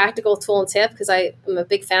that practical tool and tip because I am a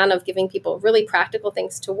big fan of giving people really practical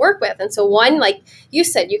things to work with. And so one, like you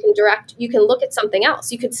said, you can look at something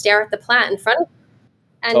else. You could stare at the plant in front of you.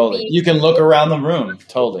 And totally. You can look around the room.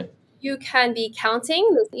 Totally. You can be counting,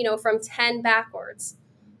 from 10 backwards.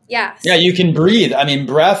 Yes. Yeah, you can breathe. I mean,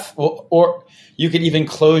 breath, or you could even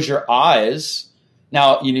close your eyes.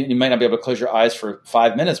 Now, you might not be able to close your eyes for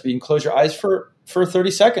 5 minutes, but you can close your eyes for 30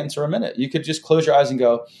 seconds or a minute. You could just close your eyes and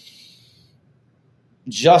go,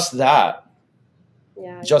 just that.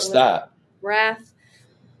 Yeah. Just that. Breath.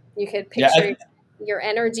 You could picture your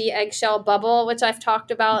energy eggshell bubble, which I've talked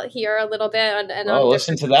about here a little bit.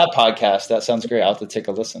 Listen to that podcast. That sounds great. I'll have to take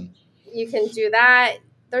a listen. You can do that.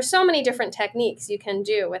 There's so many different techniques you can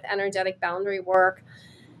do with energetic boundary work.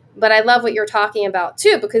 But I love what you're talking about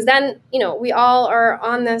too, because then, we all are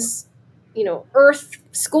on this, Earth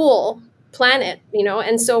school planet,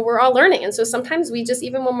 and so we're all learning. And so sometimes we just,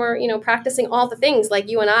 even when we're, practicing all the things like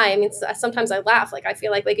you and I mean, sometimes I laugh. Like, I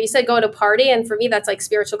feel like you said, go to a party. And for me, that's like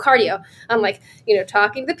spiritual cardio. I'm like,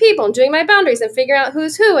 talking to people and doing my boundaries and figuring out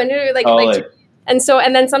who's who. And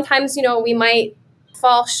and then sometimes, we might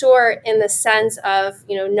fall short in the sense of,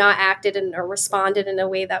 not acted or responded in a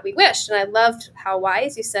way that we wished. And I loved how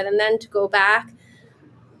wise you said, and then to go back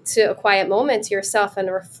to a quiet moment to yourself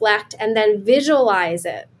and reflect and then visualize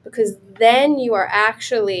it, because then you are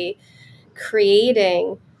actually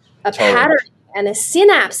creating a pattern and a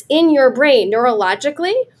synapse in your brain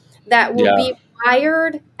neurologically that will be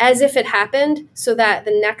wired as if it happened, so that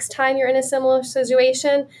the next time you're in a similar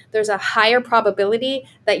situation, there's a higher probability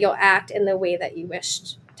that you'll act in the way that you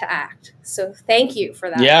wished to act. So thank you for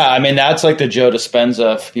that. Yeah, I mean, that's like the Joe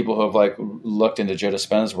Dispenza. For people who have like looked into Joe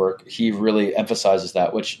Dispenza's work, he really emphasizes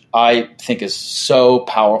that, which I think is so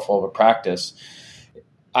powerful of a practice.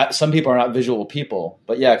 Some people are not visual people,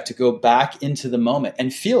 but yeah, to go back into the moment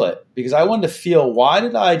and feel it, because I wanted to feel, why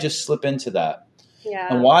did I just slip into that?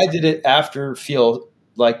 Yeah. And why did it after feel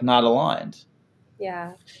like not aligned?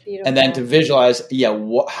 Yeah. Beautiful. And then to visualize,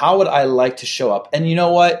 how would I like to show up? And you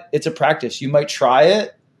know what? It's a practice. You might try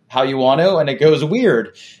it how you want to, and it goes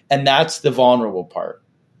weird. And that's the vulnerable part.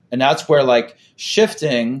 And that's where like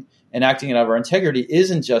shifting and acting in our integrity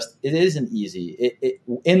it isn't easy.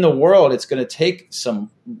 In the world, it's going to take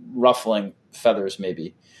some ruffling feathers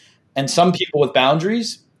maybe. And some people with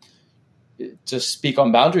boundaries, to speak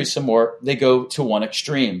on boundaries some more, they go to one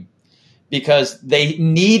extreme because they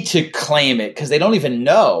need to claim it because they don't even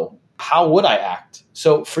know, how would I act?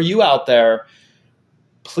 So for you out there,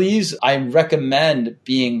 please, I recommend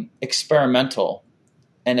being experimental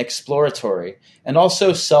and exploratory and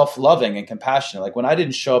also self-loving and compassionate. Like when I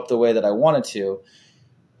didn't show up the way that I wanted to,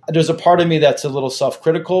 there's a part of me that's a little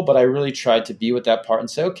self-critical, but I really tried to be with that part and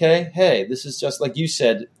say, okay, hey, this is just like you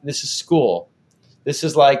said, this is school. This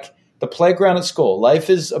is like the playground at school. Life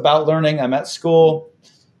is about learning. I'm at school.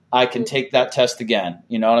 I can take that test again.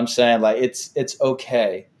 You know what I'm saying? Like it's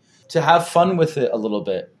okay to have fun with it a little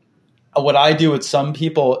bit. What I do with some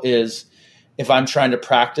people is if I'm trying to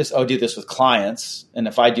practice, I'll do this with clients. And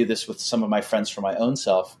if I do this with some of my friends for my own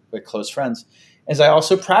self, with close friends, is I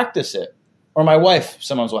also practice it. Or my wife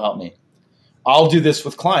sometimes will help me. I'll do this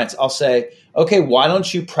with clients. I'll say, okay, why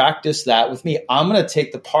don't you practice that with me? I'm going to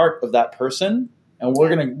take the part of that person and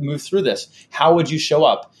we're going to move through this. How would you show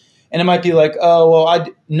up? And it might be like, oh, well,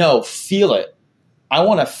 no, feel it. I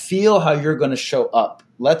want to feel how you're going to show up.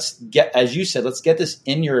 Let's get, as you said, let's get this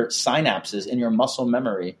in your synapses, in your muscle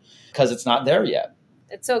memory, because it's not there yet.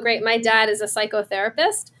 It's so great. My dad is a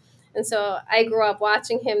psychotherapist. And so I grew up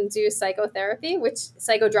watching him do psychotherapy,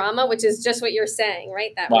 psychodrama, which is just what you're saying,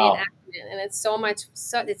 right? That reenactment. And it's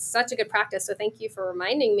it's such a good practice. So thank you for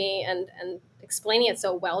reminding me and explaining it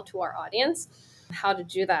so well to our audience, how to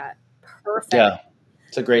do that. Perfect. Yeah,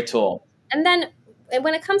 it's a great tool. And then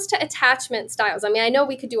when it comes to attachment styles, I mean, I know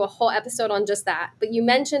we could do a whole episode on just that, but you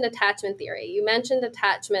mentioned attachment theory. You mentioned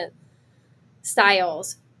attachment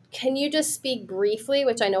styles. Can you just speak briefly,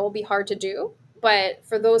 which I know will be hard to do, but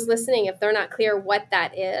for those listening, if they're not clear what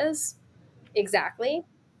that is exactly.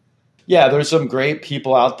 Yeah, there's some great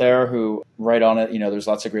people out there who write on it. You know, there's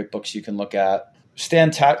lots of great books you can look at.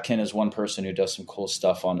 Stan Tatkin is one person who does some cool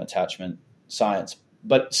stuff on attachment science.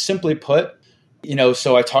 But simply put, you know,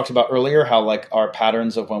 so I talked about earlier how like our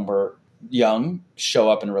patterns of when we're young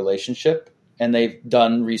show up in a relationship. And they've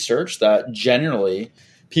done research that generally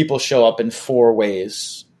people show up in 4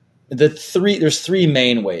 ways. There's 3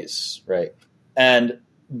 main ways, right? And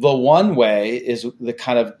the one way is the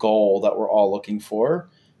kind of goal that we're all looking for.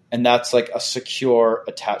 And that's like a secure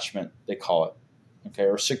attachment, they call it. Okay.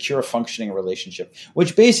 Or secure functioning relationship,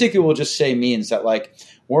 which basically will just say means that like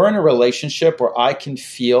we're in a relationship where I can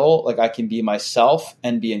feel like I can be myself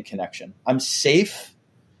and be in connection. I'm safe.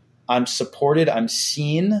 I'm supported. I'm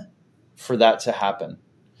seen for that to happen.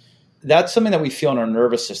 That's something that we feel in our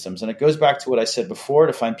nervous systems. And it goes back to what I said before,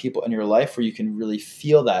 to find people in your life where you can really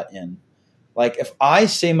feel that in. Like if I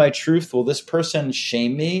say my truth, will this person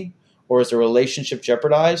shame me? Or is the relationship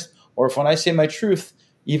jeopardized? Or if when I say my truth,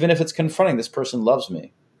 even if it's confronting, this person loves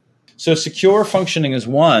me. So secure functioning is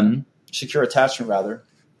one, secure attachment rather.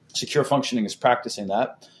 Secure functioning is practicing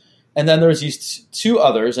that. And then there's these 2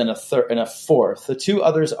 others and a third and a fourth. The 2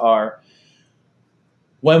 others are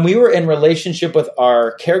when we were in relationship with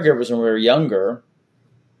our caregivers when we were younger,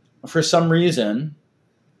 for some reason,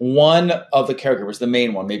 one of the caregivers, the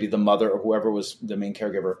main one, maybe the mother or whoever was the main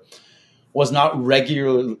caregiver, was not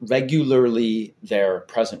regularly there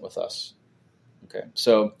present with us. Okay,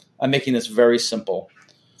 so I'm making this very simple.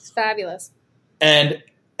 It's fabulous. And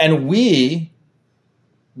we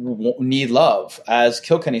need love. As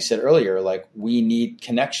Kilkenny said earlier, like we need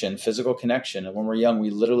connection, physical connection. And when we're young, we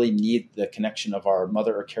literally need the connection of our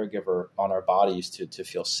mother or caregiver on our bodies to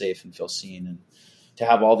feel safe and feel seen and to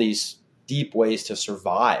have all these deep ways to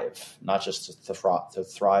survive, not just to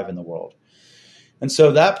thrive in the world. And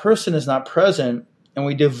so that person is not present, and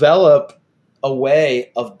we develop a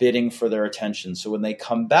way of bidding for their attention. So when they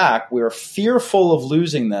come back, we are fearful of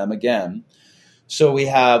losing them again. So we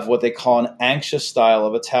have what they call an anxious style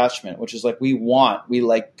of attachment, which is like we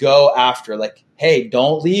like go after, like, hey,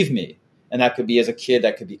 don't leave me. And that could be as a kid,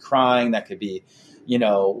 that could be crying, that could be,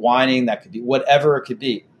 whining, that could be whatever it could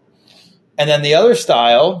be. And then the other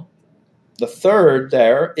style, the third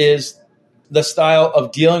there, is the style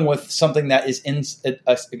of dealing with something that is in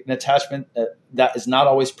an attachment that is not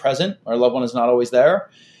always present. Our loved one is not always there.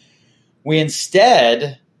 We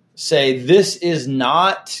instead say, this is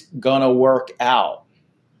not going to work out.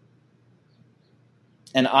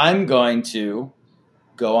 And I'm going to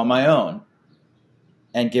go on my own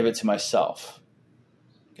and give it to myself.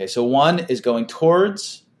 Okay, so one is going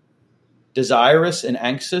towards desirous and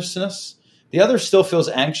anxiousness. The other still feels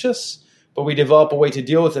anxious, but we develop a way to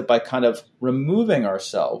deal with it by kind of removing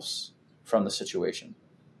ourselves from the situation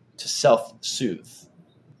to self-soothe.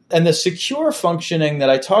 And the secure functioning that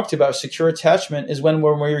I talked about, secure attachment, is when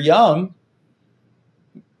we're young,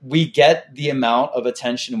 we get the amount of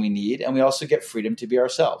attention we need, and we also get freedom to be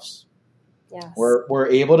ourselves. Yes. We're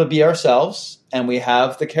able to be ourselves, and we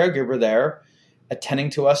have the caregiver there attending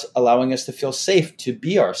to us, allowing us to feel safe to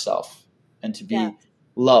be ourselves and to be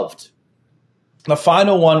loved. The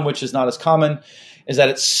final one, which is not as common, is that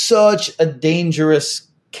it's such a dangerous,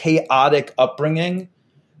 chaotic upbringing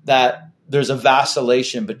that there's a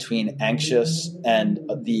vacillation between anxious and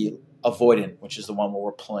the avoidant, which is the one where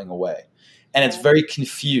we're pulling away. And it's very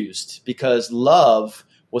confused because love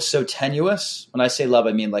was so tenuous. When I say love,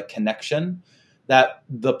 I mean like connection, that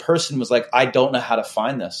the person was like, I don't know how to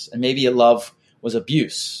find this. And maybe love was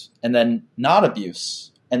abuse, and then not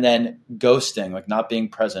abuse, and then ghosting, like not being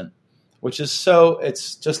present. Which is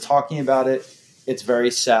it's just talking about it. It's very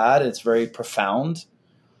sad. It's very profound.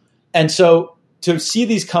 And so to see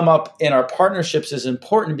these come up in our partnerships is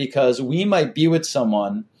important because we might be with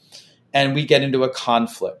someone and we get into a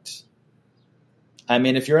conflict. I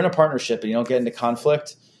mean, if you're in a partnership and you don't get into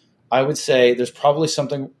conflict, I would say there's probably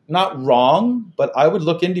something not wrong, but I would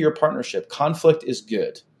look into your partnership. Conflict is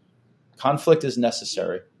good. Conflict is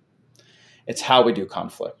necessary. It's how we do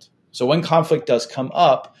conflict. So when conflict does come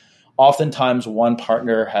up, oftentimes one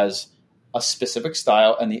partner has a specific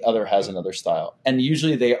style and the other has another style. And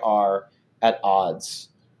usually they are at odds,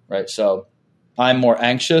 right? So I'm more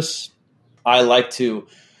anxious. I like to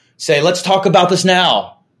say, let's talk about this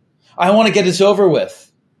now. I want to get this over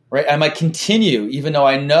with, right? I might continue even though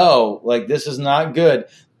I know like this is not good.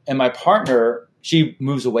 And my partner, she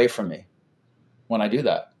moves away from me when I do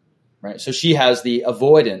that, right? So she has the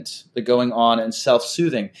avoidant, the going on and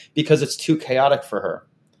self-soothing because it's too chaotic for her.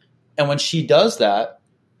 And when she does that,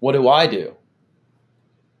 what do?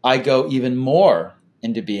 I go even more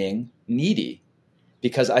into being needy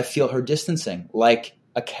because I feel her distancing like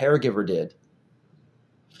a caregiver did.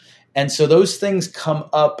 And so those things come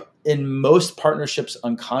up in most partnerships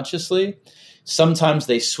unconsciously. Sometimes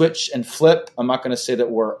they switch and flip. I'm not going to say that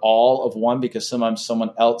we're all of one because sometimes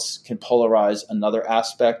someone else can polarize another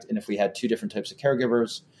aspect. And if we had two different types of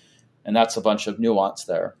caregivers, and that's a bunch of nuance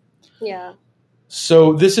there. Yeah.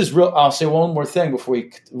 So this is real. I'll say one more thing before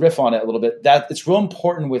we riff on it a little bit, that it's real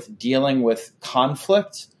important with dealing with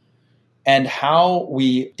conflict and how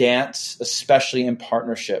we dance, especially in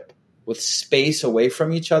partnership, with space away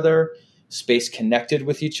from each other, space connected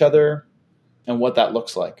with each other, and what that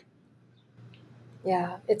looks like.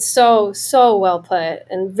 Yeah, it's so well put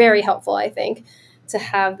and very helpful, I think, to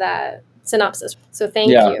have that synopsis. So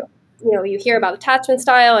thank you. You hear about attachment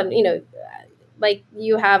style and, like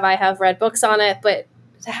I have read books on it, but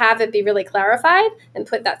to have it be really clarified and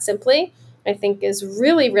put that simply, I think is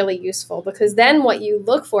really, really useful because then what you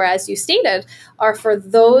look for, as you stated, are for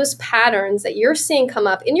those patterns that you're seeing come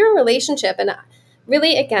up in your relationship. And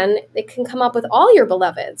really, again, it can come up with all your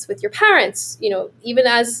beloveds, with your parents, even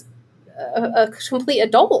as a complete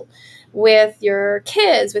adult, with your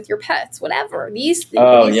kids, with your pets, whatever. These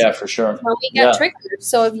for sure. When we get triggered.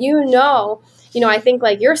 So if I think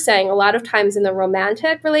like you're saying, a lot of times in the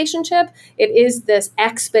romantic relationship, it is this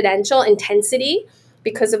exponential intensity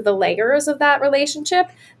because of the layers of that relationship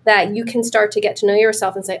that you can start to get to know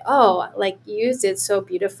yourself and say, oh, like you did so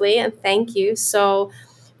beautifully and thank you so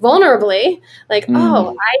vulnerably. Like,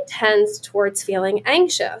 oh, I tend towards feeling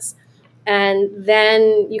anxious. And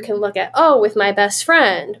then you can look at, with my best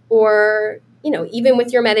friend or, even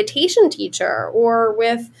with your meditation teacher or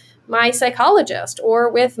with my psychologist or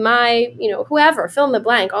with my, whoever, fill in the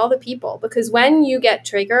blank, all the people. Because when you get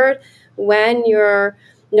triggered, when your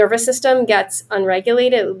nervous system gets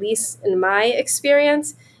unregulated, at least in my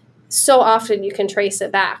experience, so often you can trace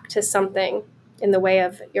it back to something in the way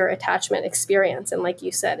of your attachment experience. And like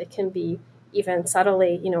you said, it can be even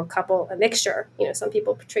subtly, a mixture. Some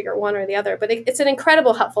people trigger one or the other, but it's an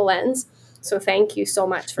incredible helpful lens. So thank you so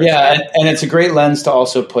much for sharing. And it's a great lens to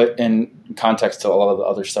also put in context to a lot of the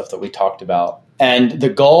other stuff that we talked about. And the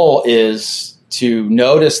goal is to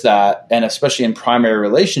notice that, and especially in primary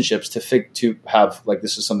relationships, to have, like,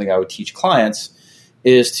 this is something I would teach clients,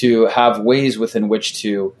 is to have ways within which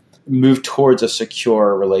to move towards a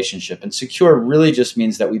secure relationship. And secure really just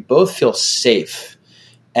means that we both feel safe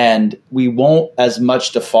and we won't as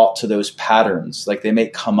much default to those patterns. Like, they may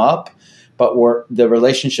come up, but the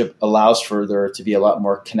relationship allows for there to be a lot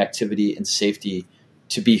more connectivity and safety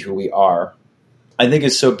to be who we are. I think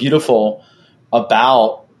it's so beautiful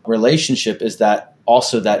about relationship is that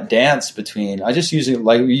also that dance between,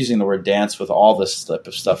 using the word dance with all this type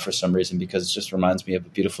of stuff for some reason, because it just reminds me of a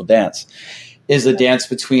beautiful dance, is the dance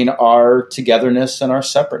between our togetherness and our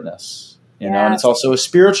separateness, and it's also a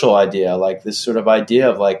spiritual idea, like this sort of idea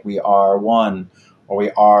of like we are one, or we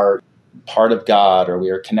are part of God, or we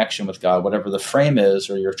are connection with God, whatever the frame is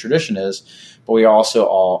or your tradition is, but we also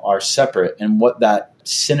all are separate, and what that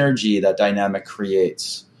synergy, that dynamic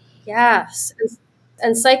creates. Yes.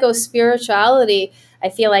 And psycho-spirituality, I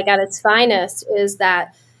feel like at its finest, is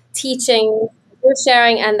that teaching,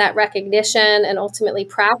 sharing, and that recognition, and ultimately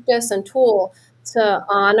practice and tool to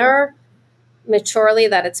honor maturely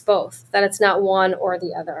that it's both, that it's not one or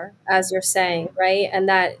the other, as you're saying, right? And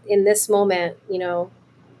that in this moment,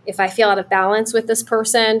 if I feel out of balance with this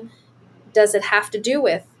person, does it have to do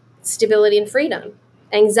with stability and freedom,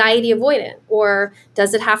 anxiety avoidant, or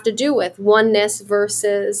does it have to do with oneness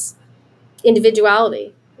versus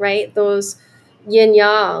individuality, right? Those yin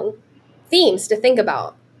yang themes to think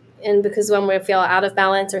about. And because when we feel out of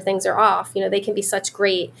balance or things are off, they can be such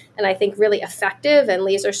great and I think really effective and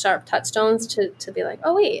laser sharp touchstones to be like,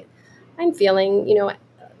 oh, wait, I'm feeling,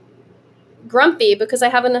 grumpy because I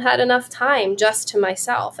haven't had enough time just to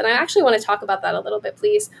myself. And I actually want to talk about that a little bit,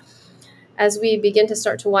 please, as we begin to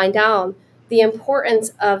start to wind down, the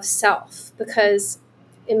importance of self, because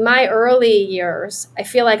in my early years, I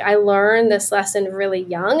feel like I learned this lesson really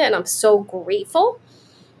young, and I'm so grateful.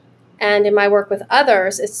 And in my work with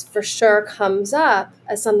others, it's for sure comes up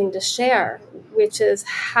as something to share, which is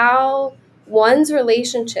how one's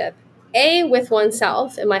relationship, A, with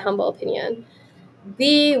oneself, in my humble opinion,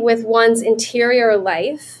 B, with one's interior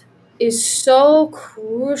life, is so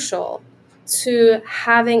crucial to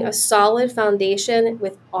having a solid foundation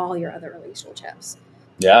with all your other relationships.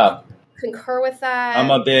 Yeah. Concur with that?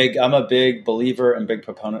 I'm a big believer and big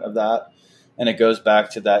proponent of that. And it goes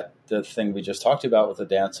back to the thing we just talked about with the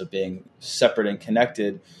dance of being separate and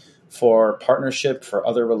connected for partnership, for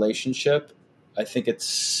other relationship. I think it's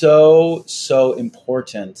so, so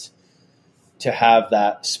important to have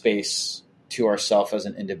that space to ourselves as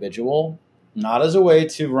an individual, not as a way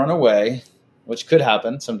to run away, which could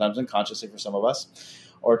happen sometimes unconsciously for some of us,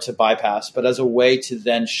 or to bypass, but as a way to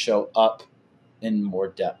then show up in more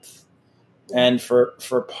depth. And for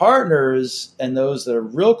partners and those that are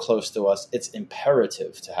real close to us, it's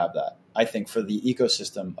imperative to have that, I think, for the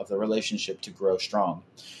ecosystem of the relationship to grow strong.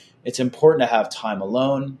 It's important to have time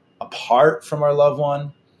alone, apart from our loved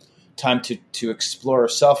one, time to explore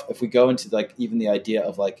ourselves. If we go into like even the idea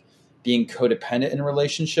of like being codependent in a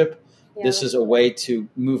relationship, this is a way to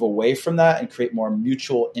move away from that and create more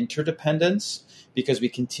mutual interdependence, because we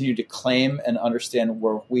continue to claim and understand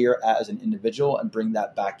where we are at as an individual and bring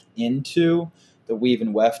that back into the weave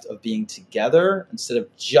and weft of being together instead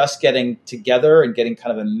of just getting together and getting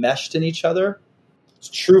kind of enmeshed in each other. It's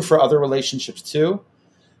true for other relationships too.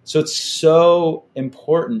 So it's so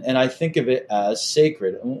important. And I think of it as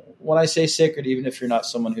sacred. And when I say sacred, even if you're not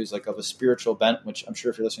someone who's like of a spiritual bent, which I'm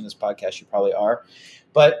sure if you're listening to this podcast, you probably are,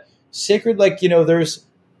 but sacred, like, there's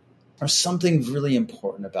something really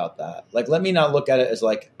important about that. Like, let me not look at it as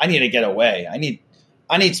like, I need to get away. I need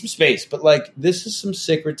some space, but like, this is some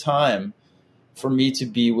sacred time for me to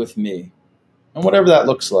be with me and whatever that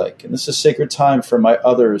looks like. And this is sacred time for my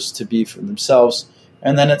others to be for themselves.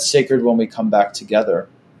 And then it's sacred when we come back together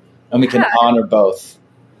and we can honor both.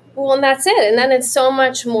 Well, and that's it. And then it's so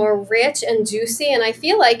much more rich and juicy. And I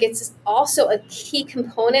feel like it's also a key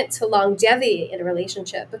component to longevity in a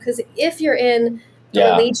relationship, because if you're in the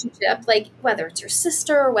relationship, like whether it's your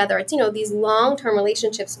sister or whether it's, these long-term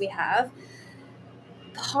relationships we have,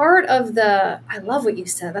 part of I love what you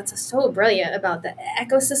said. That's so brilliant about the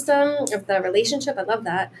ecosystem of the relationship. I love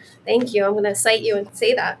that. Thank you. I'm going to cite you and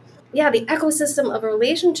say that. Yeah, the ecosystem of a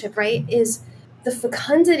relationship, right, is the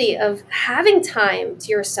fecundity of having time to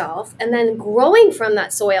yourself and then growing from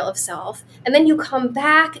that soil of self. And then you come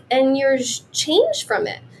back and you're changed from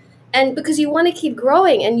it. And because you want to keep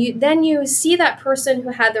growing, and you see that person who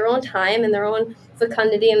had their own time and their own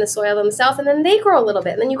fecundity in the soil themselves, and then they grow a little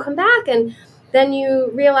bit, and then you come back and then you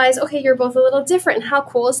realize, okay, you're both a little different. And how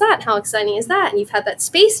cool is that? How exciting is that? And you've had that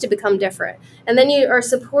space to become different. And then you are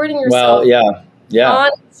supporting yourself on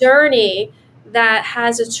a journey that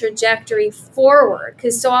has a trajectory forward.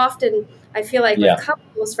 Because so often I feel like with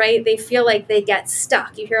couples, right, they feel like they get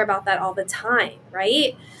stuck. You hear about that all the time,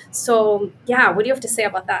 right? So what do you have to say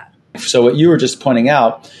about that? So what you were just pointing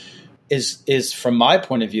out is from my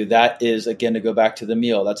point of view, that is, again, to go back to the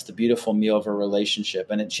meal. That's the beautiful meal of a relationship,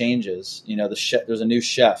 and it changes. You know, there's a new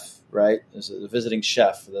chef, right? There's a visiting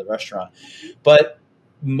chef for the restaurant, but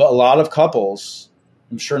a lot of couples,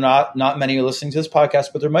 I'm sure not many are listening to this podcast,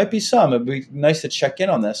 but there might be some. It'd be nice to check in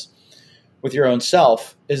on this with your own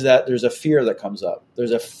self. Is that there's a fear that comes up?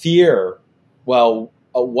 There's a fear. Well,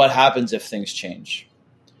 what happens if things change?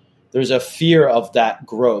 There's a fear of that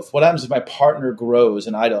growth. What happens if my partner grows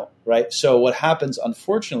and I don't, right? So what happens,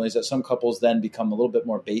 unfortunately, is that some couples then become a little bit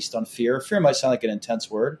more based on fear. Fear might sound like an intense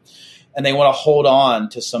word, and they want to hold on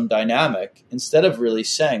to some dynamic instead of really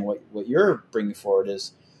saying what you're bringing forward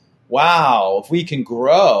is, wow, if we can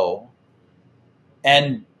grow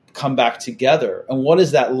and come back together, and what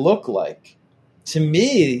does that look like? To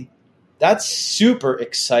me, that's super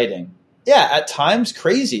exciting. Yeah, at times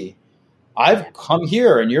crazy. I've come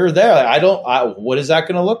here and you're there. What is that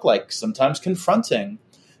going to look like? Sometimes confronting.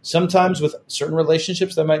 Sometimes with certain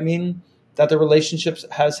relationships, that might mean that the relationship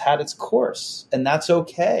has had its course, and that's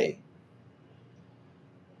okay.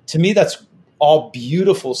 To me, that's all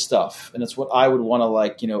beautiful stuff. And it's what I would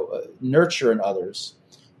want to nurture in others.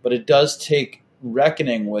 But it does take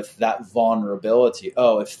reckoning with that vulnerability.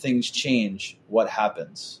 Oh, if things change, what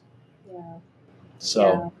happens? Yeah.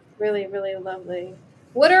 So really, really lovely.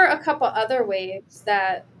 What are a couple other ways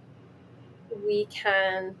that we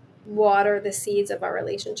can water the seeds of our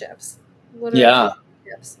relationships? What are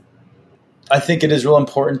tips? I think it is real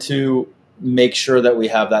important to make sure that we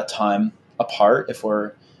have that time apart if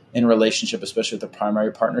we're in a relationship, especially with a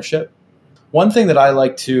primary partnership. One thing that I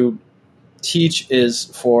like to teach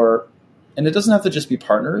is and it doesn't have to just be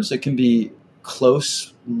partners. It can be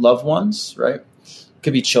close loved ones, right? It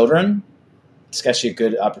could be children. It's actually a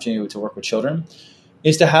good opportunity to work with children.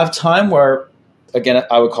 Is to have time where, again,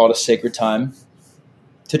 I would call it a sacred time,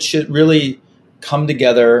 to really come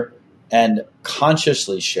together and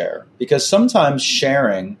consciously share. Because sometimes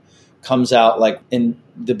sharing comes out like in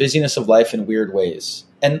the busyness of life in weird ways.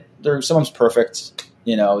 And someone's perfect,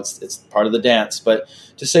 it's part of the dance. But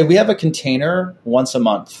to say we have a container once a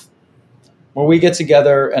month where we get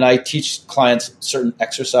together, and I teach clients certain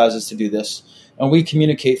exercises to do this, and we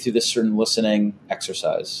communicate through this certain listening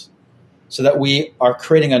exercise, so that we are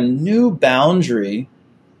creating a new boundary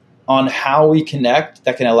on how we connect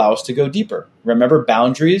that can allow us to go deeper. Remember,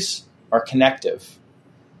 boundaries are connective.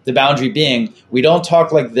 The boundary being, we don't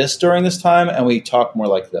talk like this during this time, and we talk more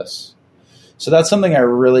like this. So that's something I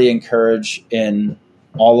really encourage in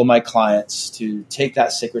all of my clients, to take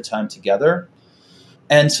that sacred time together.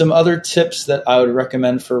 And some other tips that I would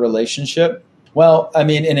recommend for a relationship. Well, I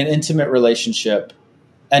mean, in an intimate relationship,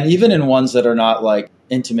 and even in ones that are not like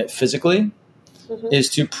intimate physically, is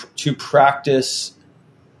to practice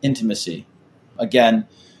intimacy. Again,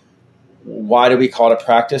 why do we call it a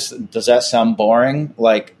practice? Does that sound boring?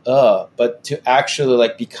 But to actually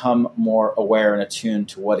become more aware and attuned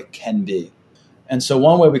to what it can be. And so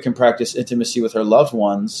one way we can practice intimacy with our loved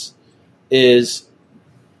ones is,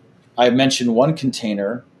 I mentioned one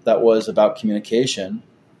container that was about communication,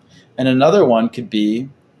 and another one could be,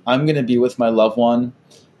 I'm going to be with my loved one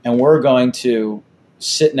and we're going to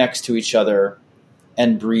sit next to each other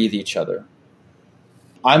and breathe each other.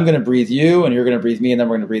 I'm going to breathe you and you're going to breathe me, and then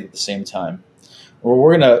we're going to breathe at the same time. Or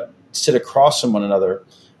we're going to sit across from one another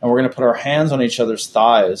and we're going to put our hands on each other's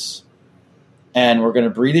thighs, and we're going to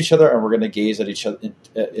breathe each other, and we're going to gaze at each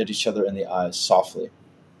other in the eyes softly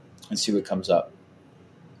and see what comes up.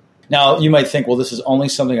 Now, you might think, well, this is only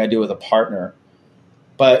something I do with a partner.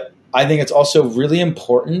 But I think it's also really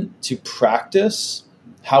important to practice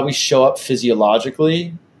how we show up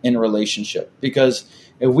physiologically in a relationship. Because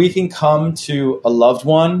if we can come to a loved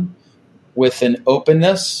one with an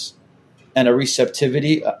openness and a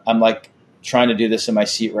receptivity, I'm trying to do this in my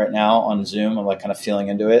seat right now on Zoom. I'm kind of feeling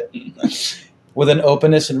into it. With an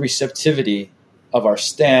openness and receptivity of our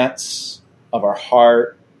stance, of our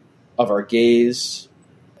heart, of our gaze.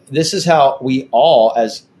 This is how we all,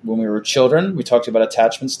 as when we were children, we talked about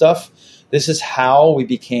attachment stuff. This is how we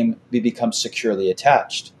become securely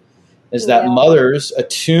attached. Is that mothers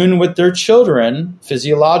attune with their children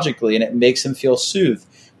physiologically, and it makes them feel soothed.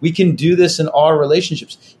 We can do this in our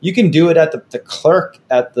relationships. You can do it at the clerk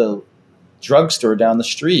at the drugstore down the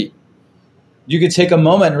street. You could take a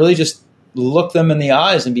moment and really just look them in the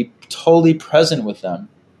eyes and be totally present with them.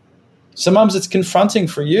 Sometimes it's confronting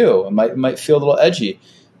for you. It might feel a little edgy,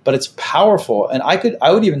 but it's powerful. And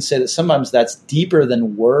I would even say that sometimes that's deeper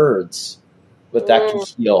than words, but that can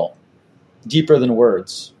heal deeper than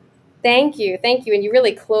words. Thank you. And you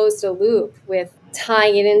really closed a loop with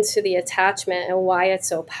tying it into the attachment and why it's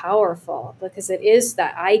so powerful, because it is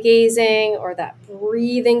that eye gazing or that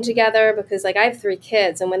breathing together. Because like I have 3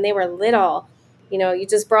 kids, and when they were little, you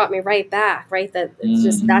just brought me right back, right? That it's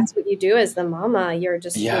just, that's what you do as the mama. You're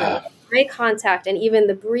just eye contact, and even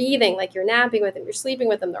the breathing, like you're napping with them, you're sleeping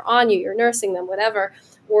with them, they're on you, you're nursing them, whatever.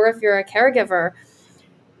 Or if you're a caregiver,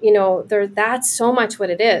 that's so much what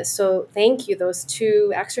it is. So thank you. Those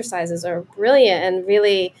 2 exercises are brilliant, and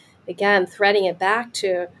really, again, threading it back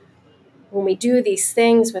to when we do these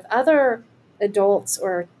things with other adults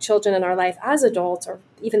or children in our life as adults, or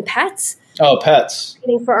even pets. Oh, pets.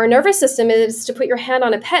 For our nervous system is to put your hand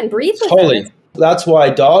on a pet and breathe with Totally. them. That's why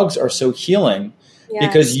dogs are so healing. Yes.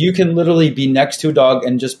 Because you can literally be next to a dog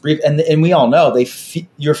and just breathe. And we all know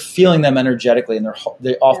you're feeling them energetically, and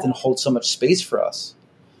they often hold so much space for us.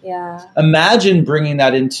 Yeah. Imagine bringing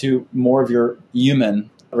that into more of your human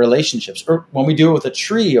relationships, or when we do it with a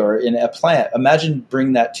tree or in a plant. Imagine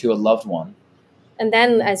bringing that to a loved one. And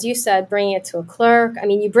then, as you said, bringing it to a clerk. I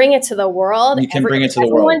mean, you bring it to the world. You can bring it to the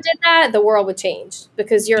world. If everyone did that, the world would change,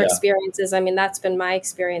 because your experiences, that's been my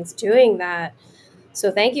experience doing that. So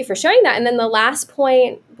thank you for sharing that. And then the last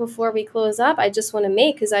point before we close up, I just want to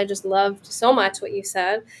make, because I just loved so much what you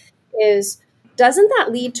said, is doesn't that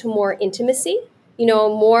lead to more intimacy?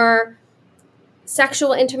 More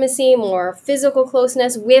sexual intimacy, more physical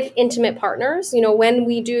closeness with intimate partners, when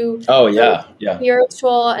we do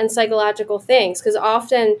spiritual and psychological things. Because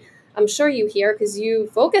often, I'm sure you hear, because you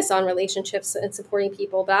focus on relationships and supporting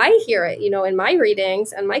people, but I hear it, in my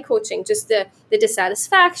readings and my coaching, just the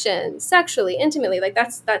dissatisfaction sexually, intimately, like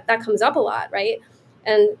that comes up a lot, right?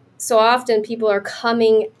 And so often people are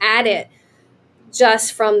coming at it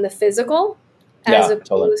just from the physical, as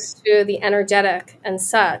opposed to the energetic and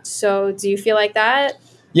such. So do you feel like that?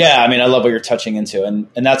 Yeah. I love what you're touching into. And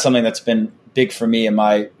that's something that's been big for me. And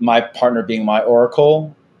my partner being my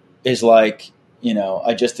oracle is like,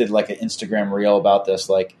 I just did like an Instagram reel about this.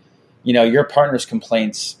 Like, your partner's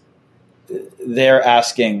complaints, they're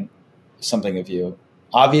asking something of you,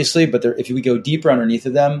 obviously, but if we go deeper underneath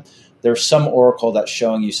of them, there's some oracle that's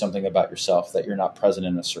showing you something about yourself, that you're not present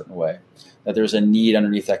in a certain way, that there's a need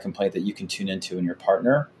underneath that complaint that you can tune into in your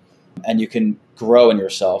partner, and you can grow in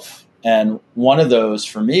yourself. And one of those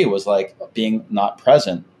for me was like being not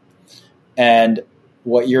present. And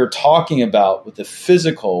what you're talking about with the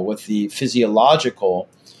physical, with the physiological,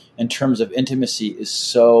 in terms of intimacy, is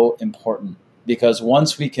so important, because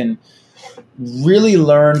once we can really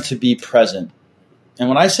learn to be present, and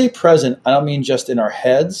when I say present, I don't mean just in our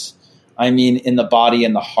heads, I mean in the body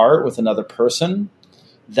and the heart with another person.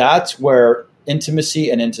 That's where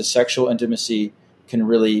intimacy and into sexual intimacy can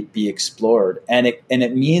really be explored. And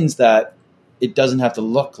it means that it doesn't have to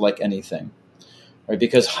look like anything. Right?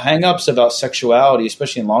 Because hang-ups about sexuality,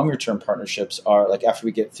 especially in longer-term partnerships, are like after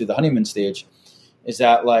we get through the honeymoon stage, is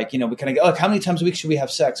that like, we kind of go, like, how many times a week should we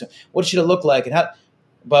have sex? What should it look like?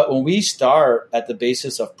 But when we start at the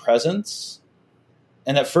basis of presence,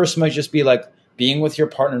 and at first might just be like being with your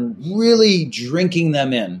partner and really drinking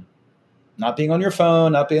them in, not being on your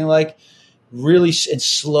phone, not being like really, and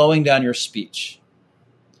slowing down your speech.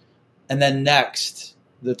 And then next,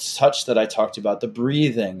 the touch that I talked about, the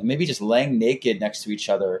breathing, maybe just laying naked next to each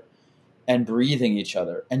other and breathing each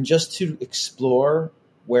other. And just to explore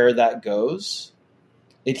where that goes,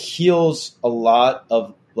 it heals a lot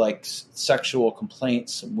of like sexual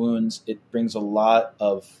complaints, wounds. It brings a lot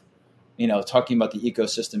of, talking about the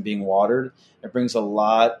ecosystem being watered, it brings a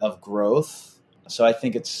lot of growth. So I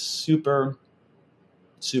think it's super,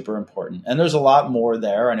 super important. And there's a lot more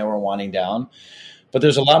there. I know we're winding down, but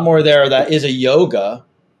there's a lot more there that is a yoga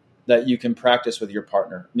that you can practice with your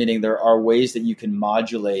partner, meaning there are ways that you can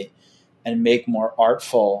modulate and make more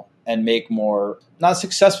artful and make more, not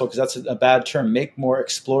successful because that's a bad term, make more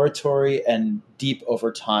exploratory and deep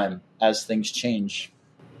over time as things change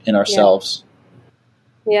in ourselves.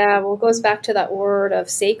 Yeah, well, it goes back to that word of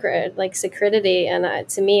sacred, like sacredity. And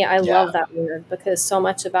to me, I love that word, because so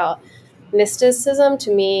much about mysticism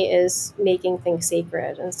to me is making things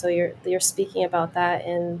sacred. And so you're speaking about that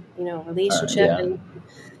in, relationship Yeah. and,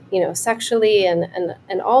 sexually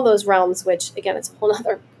and all those realms, which again, it's a whole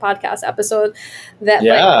nother podcast episode that, but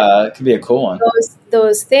Yeah, it could be a cool one.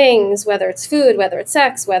 those things, whether it's food, whether it's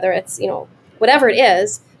sex, whether it's, whatever it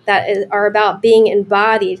is are about being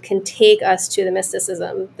embodied, can take us to the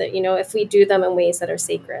mysticism that, if we do them in ways that are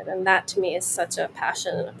sacred. And that to me is such a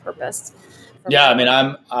passion and a purpose. Yeah, I mean,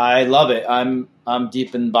 I love it. I'm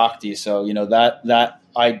deep in bhakti, so that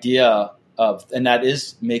idea of, and that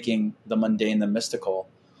is making the mundane the mystical,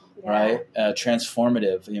 right?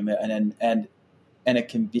 Transformative, and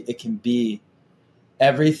it can be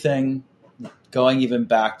everything. Going even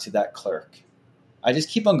back to that clerk, I just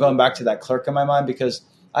keep on going back to that clerk in my mind because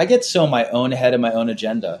I get so in my own head and my own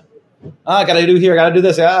agenda. I got to do here, got to do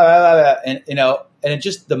this, and and it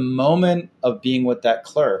just, the moment of being with that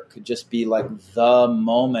clerk could just be like the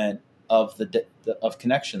moment of of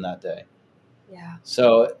connection that day. Yeah.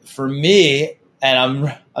 So for me,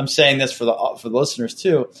 and I'm saying this for the listeners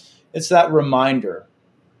too, it's that reminder.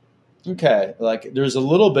 Okay, like there's a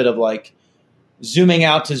little bit of like zooming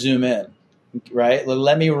out to zoom in, right?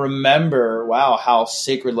 Let me remember, wow, how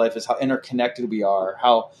sacred life is, how interconnected we are,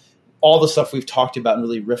 how all the stuff we've talked about and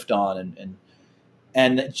really riffed on,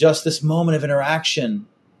 and just this moment of interaction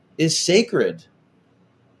is sacred.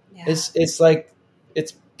 Yeah. It's like,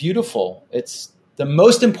 it's beautiful. It's the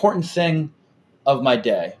most important thing of my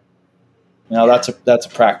day. That's a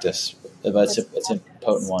practice, but it's a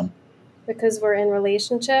potent one. Because we're in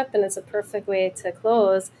relationship, and it's a perfect way to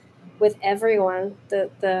close with everyone,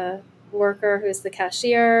 the worker who's the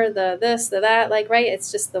cashier, the this, the that, like, right?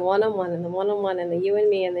 It's just the one-on-one and the one-on-one and the you and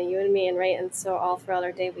me and the you and me, and right? And so all throughout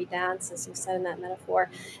our day we dance, as you said in that metaphor,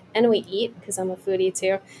 and we eat, because I'm a foodie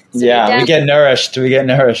too. So we get nourished.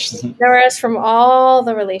 Nourished from all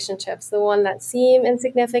the relationships, the one that seem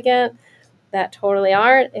insignificant, that totally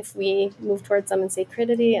aren't, if we move towards them in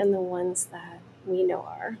sacredity, and the ones that we know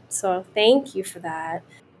are. So thank you for that.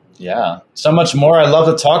 Yeah, so much more I love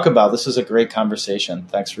to talk about. This is a great conversation.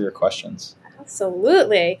 Thanks for your questions.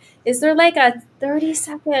 Absolutely. Is there like a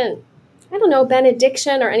 30-second,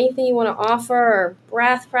 benediction or anything you want to offer, or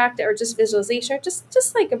breath practice, or just visualization, or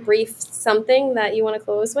just like a brief something that you want to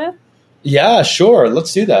close with? Yeah, sure.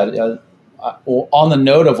 Let's do that. On the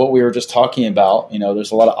note of what we were just talking about,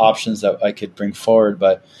 there's a lot of options that I could bring forward,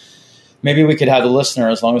 but maybe we could have the listener,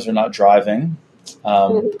 as long as they're not driving,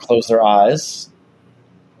 close their eyes.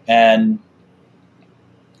 And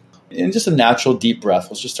just a natural deep breath.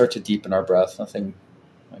 Let's just start to deepen our breath. Nothing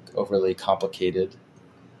like overly complicated.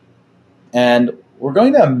 And we're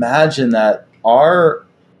going to imagine that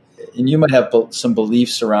and you might have some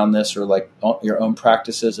beliefs around this, or like your own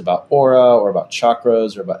practices about aura or about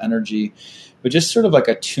chakras or about energy, but just sort of like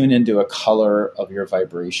a tune into a color of your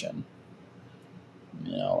vibration,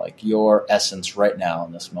 like your essence right now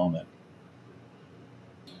in this moment.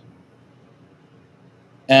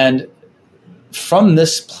 And from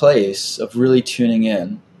this place of really tuning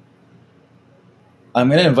in, I'm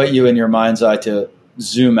going to invite you in your mind's eye to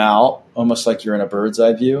zoom out, almost like you're in a bird's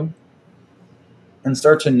eye view, and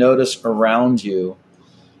start to notice around you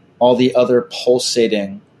all the other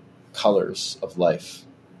pulsating colors of life.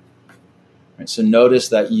 Right, so notice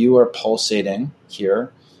that you are pulsating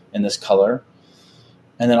here in this color.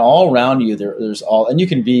 And then all around you, there's all, and you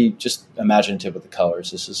can be just imaginative with the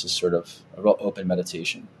colors. This is a sort of a real open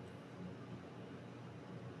meditation.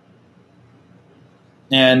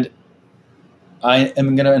 And I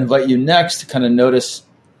am going to invite you next to kind of notice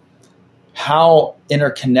how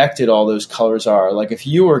interconnected all those colors are. Like if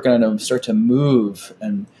you were going to start to move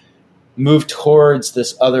towards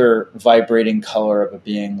this other vibrating color of a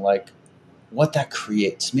being, like what that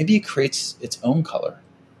creates. Maybe it creates its own color.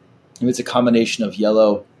 Maybe it's a combination of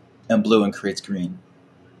yellow and blue and creates green.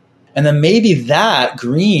 And then maybe that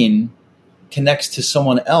green connects to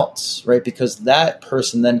someone else, right? Because that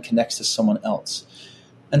person then connects to someone else.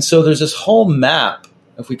 And so there's this whole map,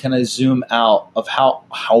 if we kind of zoom out, of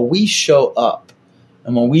how we show up,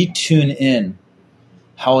 and when we tune in,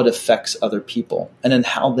 how it affects other people, and then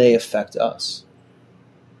how they affect us.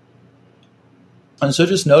 And so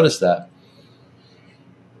just notice that.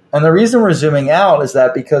 And the reason we're zooming out is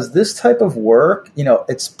that because this type of work,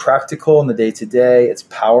 it's practical in the day-to-day, it's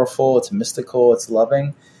powerful, it's mystical, it's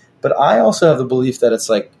loving. But I also have the belief that it's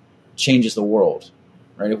like changes the world,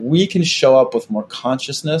 right? If we can show up with more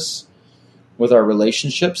consciousness with our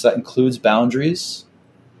relationships, that includes boundaries,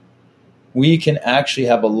 we can actually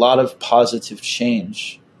have a lot of positive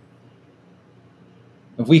change.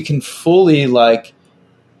 If we can fully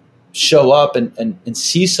show up and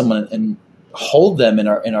see someone and hold them in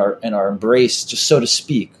our embrace, just so to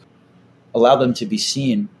speak, allow them to be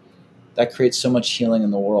seen, that creates so much healing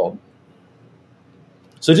in the world.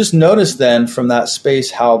 So just notice then from that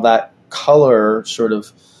space how that color sort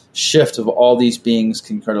of shift of all these beings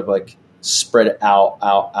can kind of like spread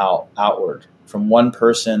outward from one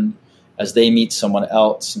person as they meet someone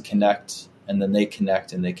else and connect, and then they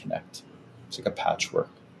connect and they connect. It's like a patchwork.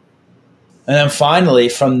 And then finally,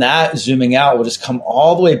 from that, zooming out, we'll just come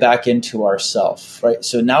all the way back into ourself, right?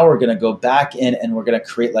 So now we're going to go back in and we're going to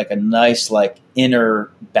create like a nice, like inner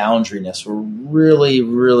boundaryness. We're really,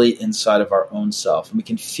 really inside of our own self. And we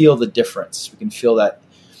can feel the difference. We can feel that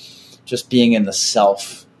just being in the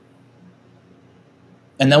self.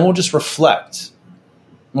 And then we'll just reflect.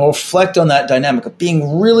 We'll reflect on that dynamic of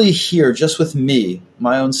being really here just with me,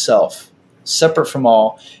 my own self, separate from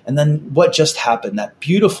all. And then what just happened, that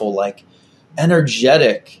beautiful, like,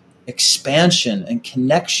 energetic expansion and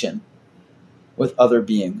connection with other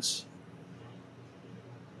beings.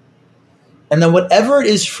 And then whatever it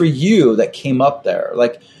is for you that came up there,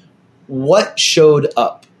 like what showed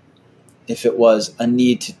up, if it was a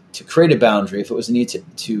need to create a boundary, if it was a need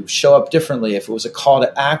to show up differently, if it was a call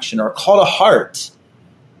to action or a call to heart,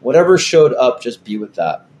 whatever showed up, just be with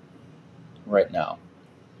that right now.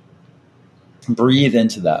 Breathe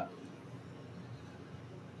into that.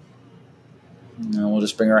 And we'll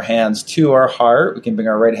just bring our hands to our heart. We can bring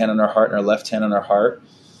our right hand on our heart and our left hand on our heart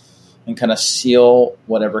and kind of seal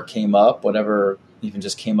whatever came up, whatever even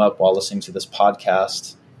just came up while listening to this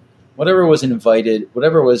podcast, whatever was invited,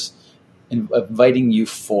 whatever was inviting you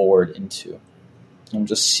forward into. And we'll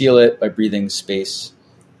just seal it by breathing space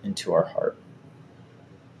into our heart.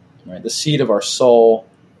 Right? The seat of our soul,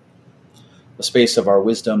 the space of our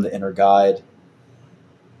wisdom, the inner guide.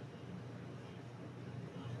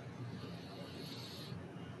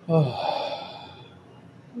 And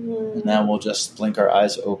then we'll just blink our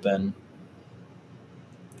eyes open.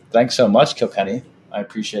 Thanks so much, Kilkenny. I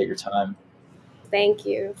appreciate your time. Thank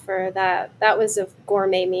you for that. That was a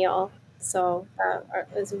gourmet meal. So it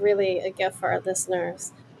was really a gift for our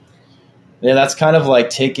listeners. Yeah, that's kind of like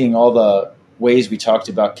taking all the ways we talked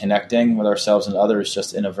about connecting with ourselves and others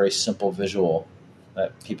just in a very simple visual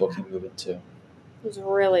that people can move into. It was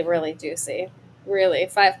really, really juicy. Really,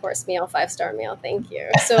 5-course meal, 5-star meal. Thank you.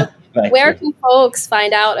 So where can folks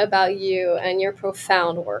find out about you and your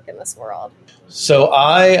profound work in this world? So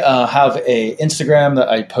I have a Instagram that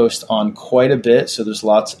I post on quite a bit. So there's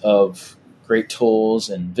lots of great tools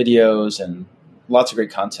and videos and lots of great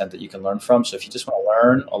content that you can learn from. So if you just want to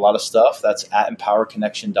learn a lot of stuff, that's at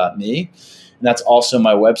empowerconnection.me. And that's also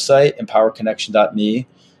my website, empowerconnection.me,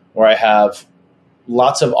 where I have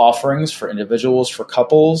lots of offerings for individuals, for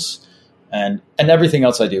couples, and everything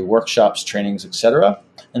else I do, workshops, trainings, etc.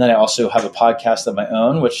 And then I also have a podcast of my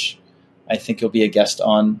own, which I think you'll be a guest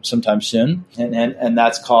on sometime soon. And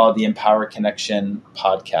that's called the Empower Connection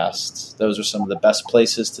Podcast. Those are some of the best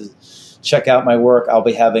places to check out my work. I'll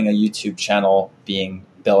be having a YouTube channel being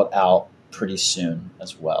built out pretty soon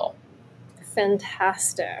as well.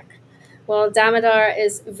 Fantastic. Well, Damodar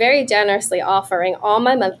is very generously offering all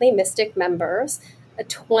my monthly Mystic members a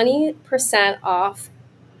 20% off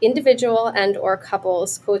individual and or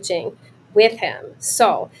couples coaching with him.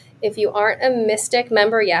 So if you aren't a Mystic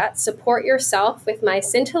member yet, support yourself with my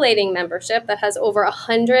scintillating membership that has over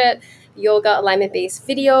 100 yoga alignment-based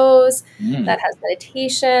videos, that has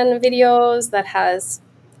meditation videos, that has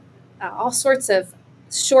all sorts of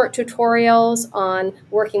short tutorials on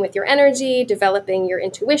working with your energy, developing your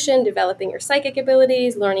intuition, developing your psychic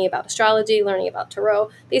abilities, learning about astrology, learning about tarot,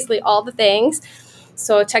 basically all the things.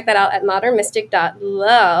 So check that out at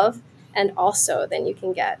modernmystic.love. And also then you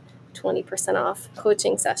can get 20% off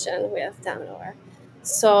coaching session with Damodar.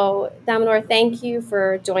 So Damodar, thank you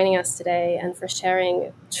for joining us today and for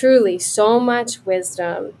sharing truly so much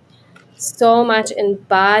wisdom, so much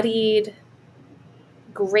embodied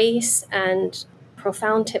grace and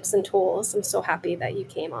profound tips and tools. I'm so happy that you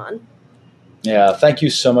came on. Yeah, thank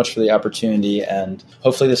you so much for the opportunity. And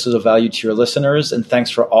hopefully this is of value to your listeners. And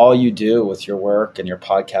thanks for all you do with your work and your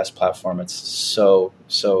podcast platform. It's so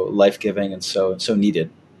life-giving and so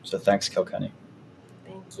needed. So thanks, Kilkenny.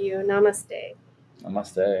 Thank you. Namaste.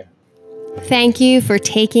 Namaste. Thank you for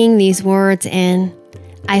taking these words in.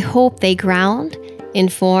 I hope they ground,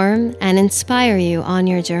 inform, and inspire you on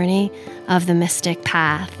your journey of the mystic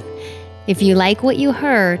path. If you like what you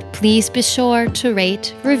heard, please be sure to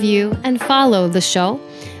rate, review, and follow the show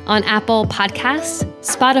on Apple Podcasts,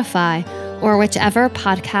 Spotify, or whichever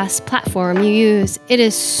podcast platform you use. It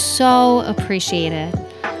is so appreciated.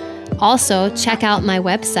 Also, check out my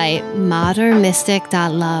website,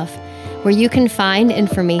 modernmystic.love, where you can find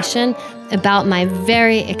information about my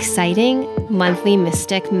very exciting monthly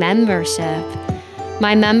Mystic membership.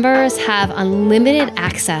 My members have unlimited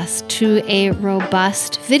access to a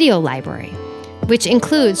robust video library, which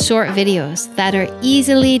includes short videos that are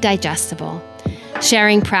easily digestible,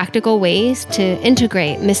 sharing practical ways to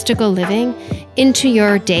integrate mystical living into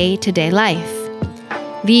your day-to-day life.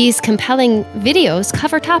 These compelling videos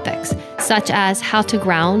cover topics such as how to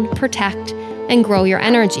ground, protect, and grow your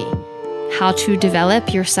energy, how to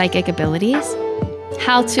develop your psychic abilities,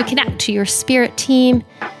 how to connect to your spirit team,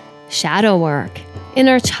 shadow work,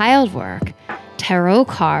 inner child work, tarot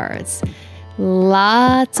cards,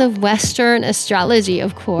 lots of Western astrology,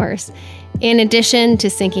 of course, in addition to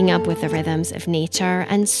syncing up with the rhythms of nature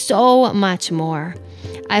and so much more.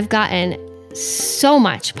 I've gotten so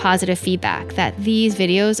much positive feedback that these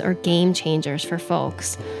videos are game changers for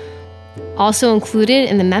folks. Also included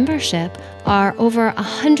in the membership are over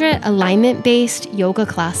 100 alignment-based yoga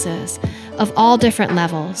classes of all different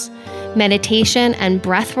levels, meditation and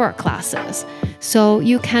breathwork classes, so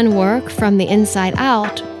you can work from the inside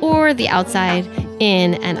out or the outside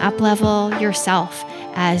in and up-level yourself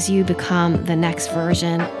as you become the next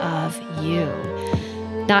version of you.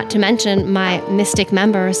 Not to mention, my Mystic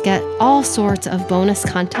members get all sorts of bonus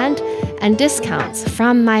content and discounts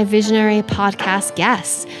from my visionary podcast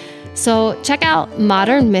guests. So check out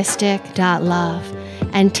modernmystic.love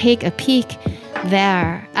and take a peek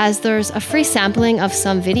there, as there's a free sampling of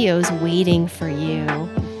some videos waiting for you.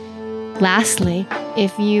 Lastly,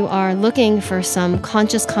 if you are looking for some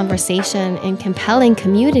conscious conversation and compelling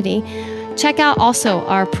community, check out also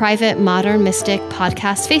our private Modern Mystic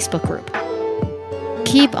podcast Facebook group.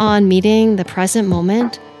 Keep on meeting the present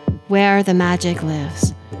moment where the magic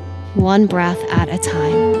lives, one breath at a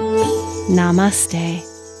time. Namaste.